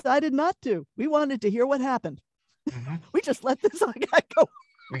 we decided not to. We wanted to hear what happened. We just let this guy go.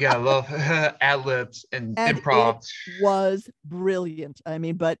 We gotta love ad-libs and improv. It was brilliant. I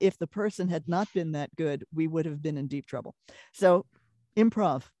mean, but if the person had not been that good, we would have been in deep trouble. So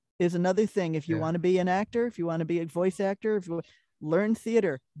improv is another thing. If you want to be an actor, if you want to be a voice actor, if you learn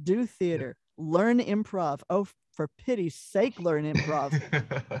theater, do theater, learn improv. Oh, for pity's sake, learn improv.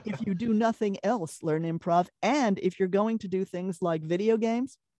 If you do nothing else, learn improv. And if you're going to do things like video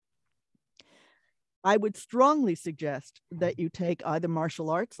games, I would strongly suggest that you take either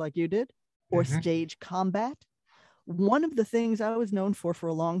martial arts like you did or stage combat. One of the things I was known for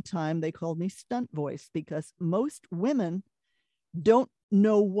a long time, they called me stunt voice, because most women don't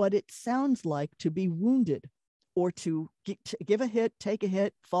know what it sounds like to be wounded or to give a hit, take a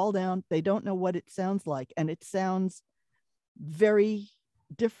hit, fall down. They don't know what it sounds like. And it sounds very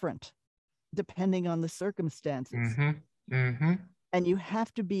different depending on the circumstances. And you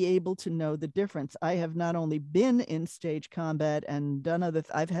have to be able to know the difference. I have not only been in stage combat and done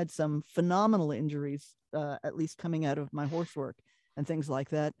I've had some phenomenal injuries, at least coming out of my horse work and things like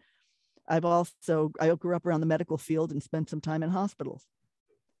that. I grew up around the medical field and spent some time in hospitals.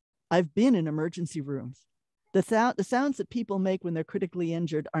 I've been in emergency rooms. The sounds that people make when they're critically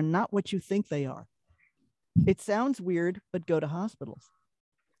injured are not what you think they are. It sounds weird, but go to hospitals.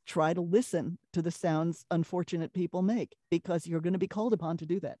 Try to listen to the sounds unfortunate people make, because you're going to be called upon to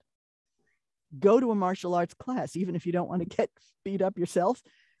do that. Go to a martial arts class, even if you don't want to get beat up yourself.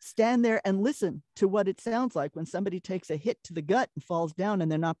 Stand there and listen to what it sounds like when somebody takes a hit to the gut and falls down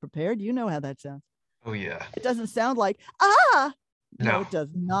and they're not prepared. You know how that sounds. Oh, yeah. It doesn't sound like, ah! No, it does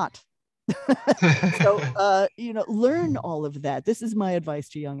not. So, learn all of that. This is my advice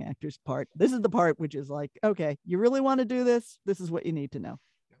to young actors part. This is the part which is like, okay, you really want to do this? This is what you need to know.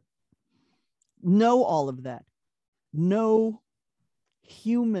 Know all of that. Know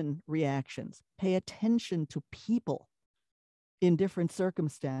human reactions. Pay attention to people in different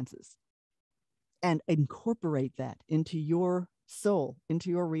circumstances and incorporate that into your soul, into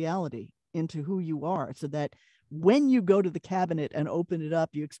your reality, into who you are, so that when you go to the cabinet and open it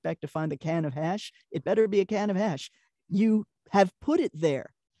up, you expect to find a can of hash. It better be a can of hash. You have put it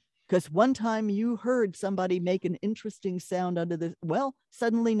there because one time you heard somebody make an interesting sound under this. Well,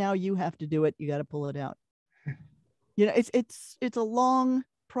 suddenly now you have to do it. You got to pull it out. You know, it's a long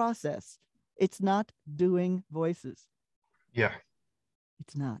process. It's not doing voices. Yeah.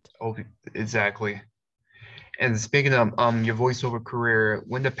 It's not. Oh, exactly. And speaking of your voiceover career,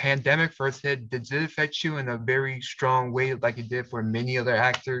 when the pandemic first hit, did it affect you in a very strong way, like it did for many other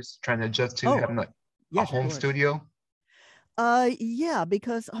actors trying to adjust to having like a home studio? Yeah,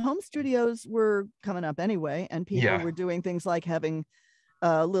 because home studios were coming up anyway, and people were doing things like having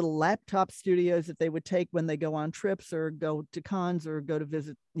little laptop studios that they would take when they go on trips or go to cons or go to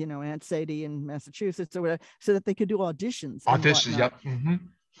visit, Aunt Sadie in Massachusetts or whatever, so that they could do auditions. Yep.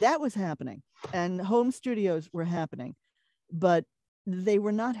 That was happening, and home studios were happening, but they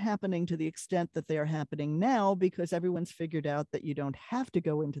were not happening to the extent that they are happening now, because everyone's figured out that you don't have to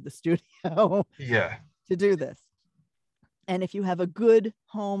go into the studio to do this. And if you have a good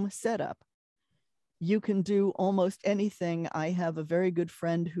home setup, you can do almost anything. I have a very good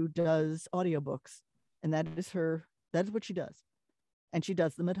friend who does audiobooks, and that is what she does. And she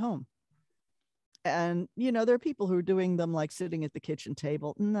does them at home. And, there are people who are doing them like sitting at the kitchen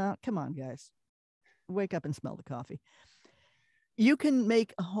table. No, come on, guys. wake up and smell the coffee. You can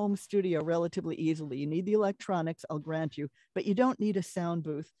make a home studio relatively easily. You need the electronics, I'll grant you, but you don't need a sound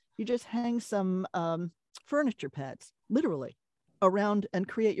booth. You just hang some furniture pads, literally, around and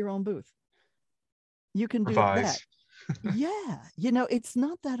create your own booth. You can do that. Yeah, it's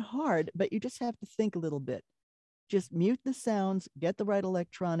not that hard, but you just have to think a little bit. Just mute the sounds, get the right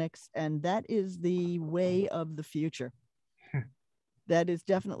electronics, and that is the way of the future. That is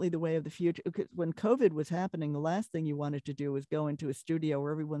definitely the way of the future. Because when COVID was happening, the last thing you wanted to do was go into a studio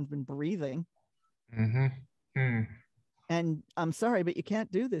where everyone's been breathing. And I'm sorry, but you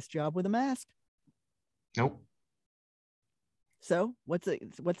can't do this job with a mask. Nope. So what's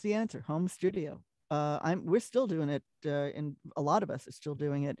the answer? Home studio. We're still doing it, and a lot of us are still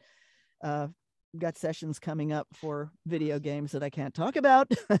doing it. Got sessions coming up for video games that I can't talk about.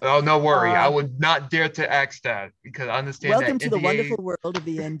 Oh, no worry. I would not dare to ask that because I understand welcome that to the wonderful world of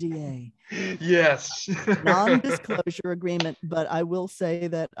the NDA. Yes. Non-disclosure agreement, but I will say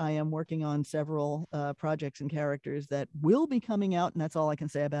that I am working on several projects and characters that will be coming out, and that's all I can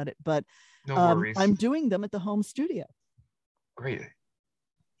say about it. But no worries. I'm doing them at the home studio. Great.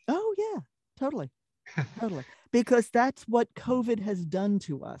 Oh, yeah, totally. Totally. Because that's what COVID has done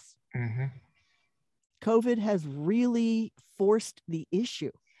to us. COVID has really forced the issue.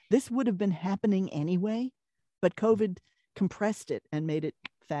 This would have been happening anyway, but COVID compressed it and made it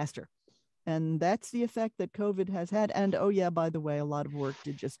faster. And that's the effect that COVID has had. And oh yeah, by the way, a lot of work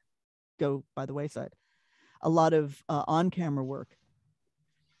did just go by the wayside. A lot of on-camera work.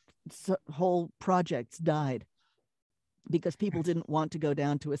 Whole projects died because people didn't want to go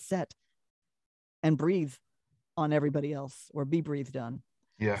down to a set and breathe on everybody else or be breathed on.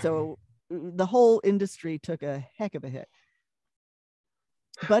 Yeah. So the whole industry took a heck of a hit.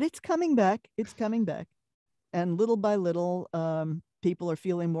 But it's coming back. It's coming back. And little by little, people are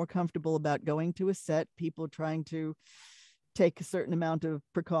feeling more comfortable about going to a set. People are trying to take a certain amount of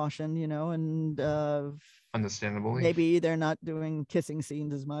precaution, and understandably, maybe they're not doing kissing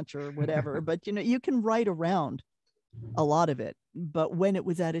scenes as much or whatever. But, you can write around a lot of it. But when it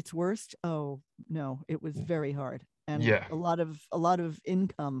was at its worst, oh, no, it was very hard. And a lot of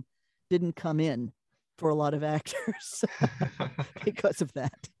income didn't come in for a lot of actors because of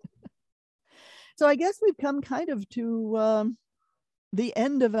that. So I guess we've come kind of to the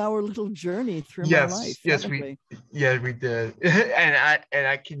end of our little journey through my life. Yes, we did. and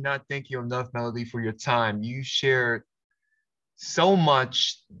I cannot thank you enough, Melodee, for your time. You shared so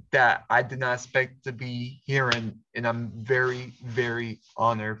much that I did not expect to be hearing, and I'm very, very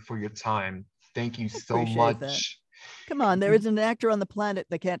honored for your time. Thank you so much. That. Come on, there isn't an actor on the planet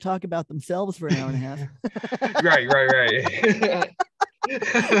that can't talk about themselves for an hour and a half. Right.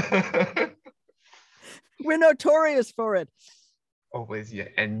 We're notorious for it. Always, yeah.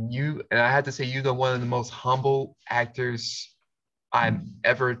 And I had to say, you're one of the most humble actors I'm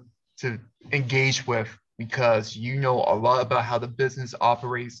ever to engage with because you know a lot about how the business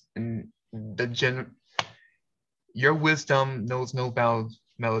operates and your wisdom knows no bounds,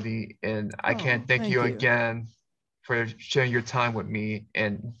 Melodee. And I can't thank you again for sharing your time with me,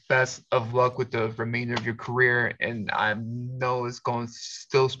 and best of luck with the remainder of your career. And I know it's going to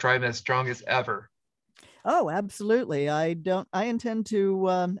still strive as strong as ever. Oh, absolutely. I intend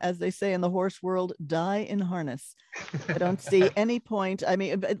to, as they say in the horse world, die in harness. I don't see any point. I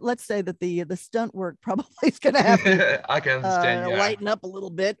mean, let's say that the stunt work probably is going to have to I can understand, lighten up a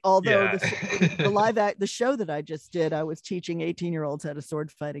little bit. Although the show that I just did, I was teaching 18-year-olds how to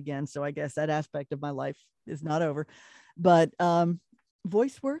sword fight again. So I guess that aspect of my life is not over. But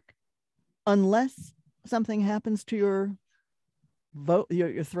voice work, unless something happens to your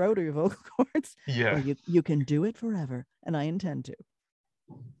throat or your vocal cords, you can do it forever, and I intend to.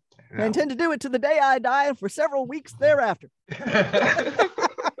 I intend to do it to the day I die and for several weeks thereafter.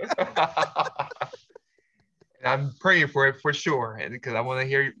 I'm praying for it for sure, because I want to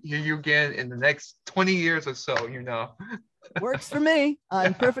hear you again in the next 20 years or so. Works for me.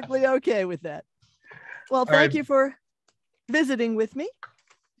 I'm perfectly okay with that. Well, thank you for visiting with me.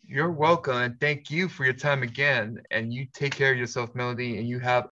 You're welcome, and thank you for your time again. And you take care of yourself, Melodee, and you have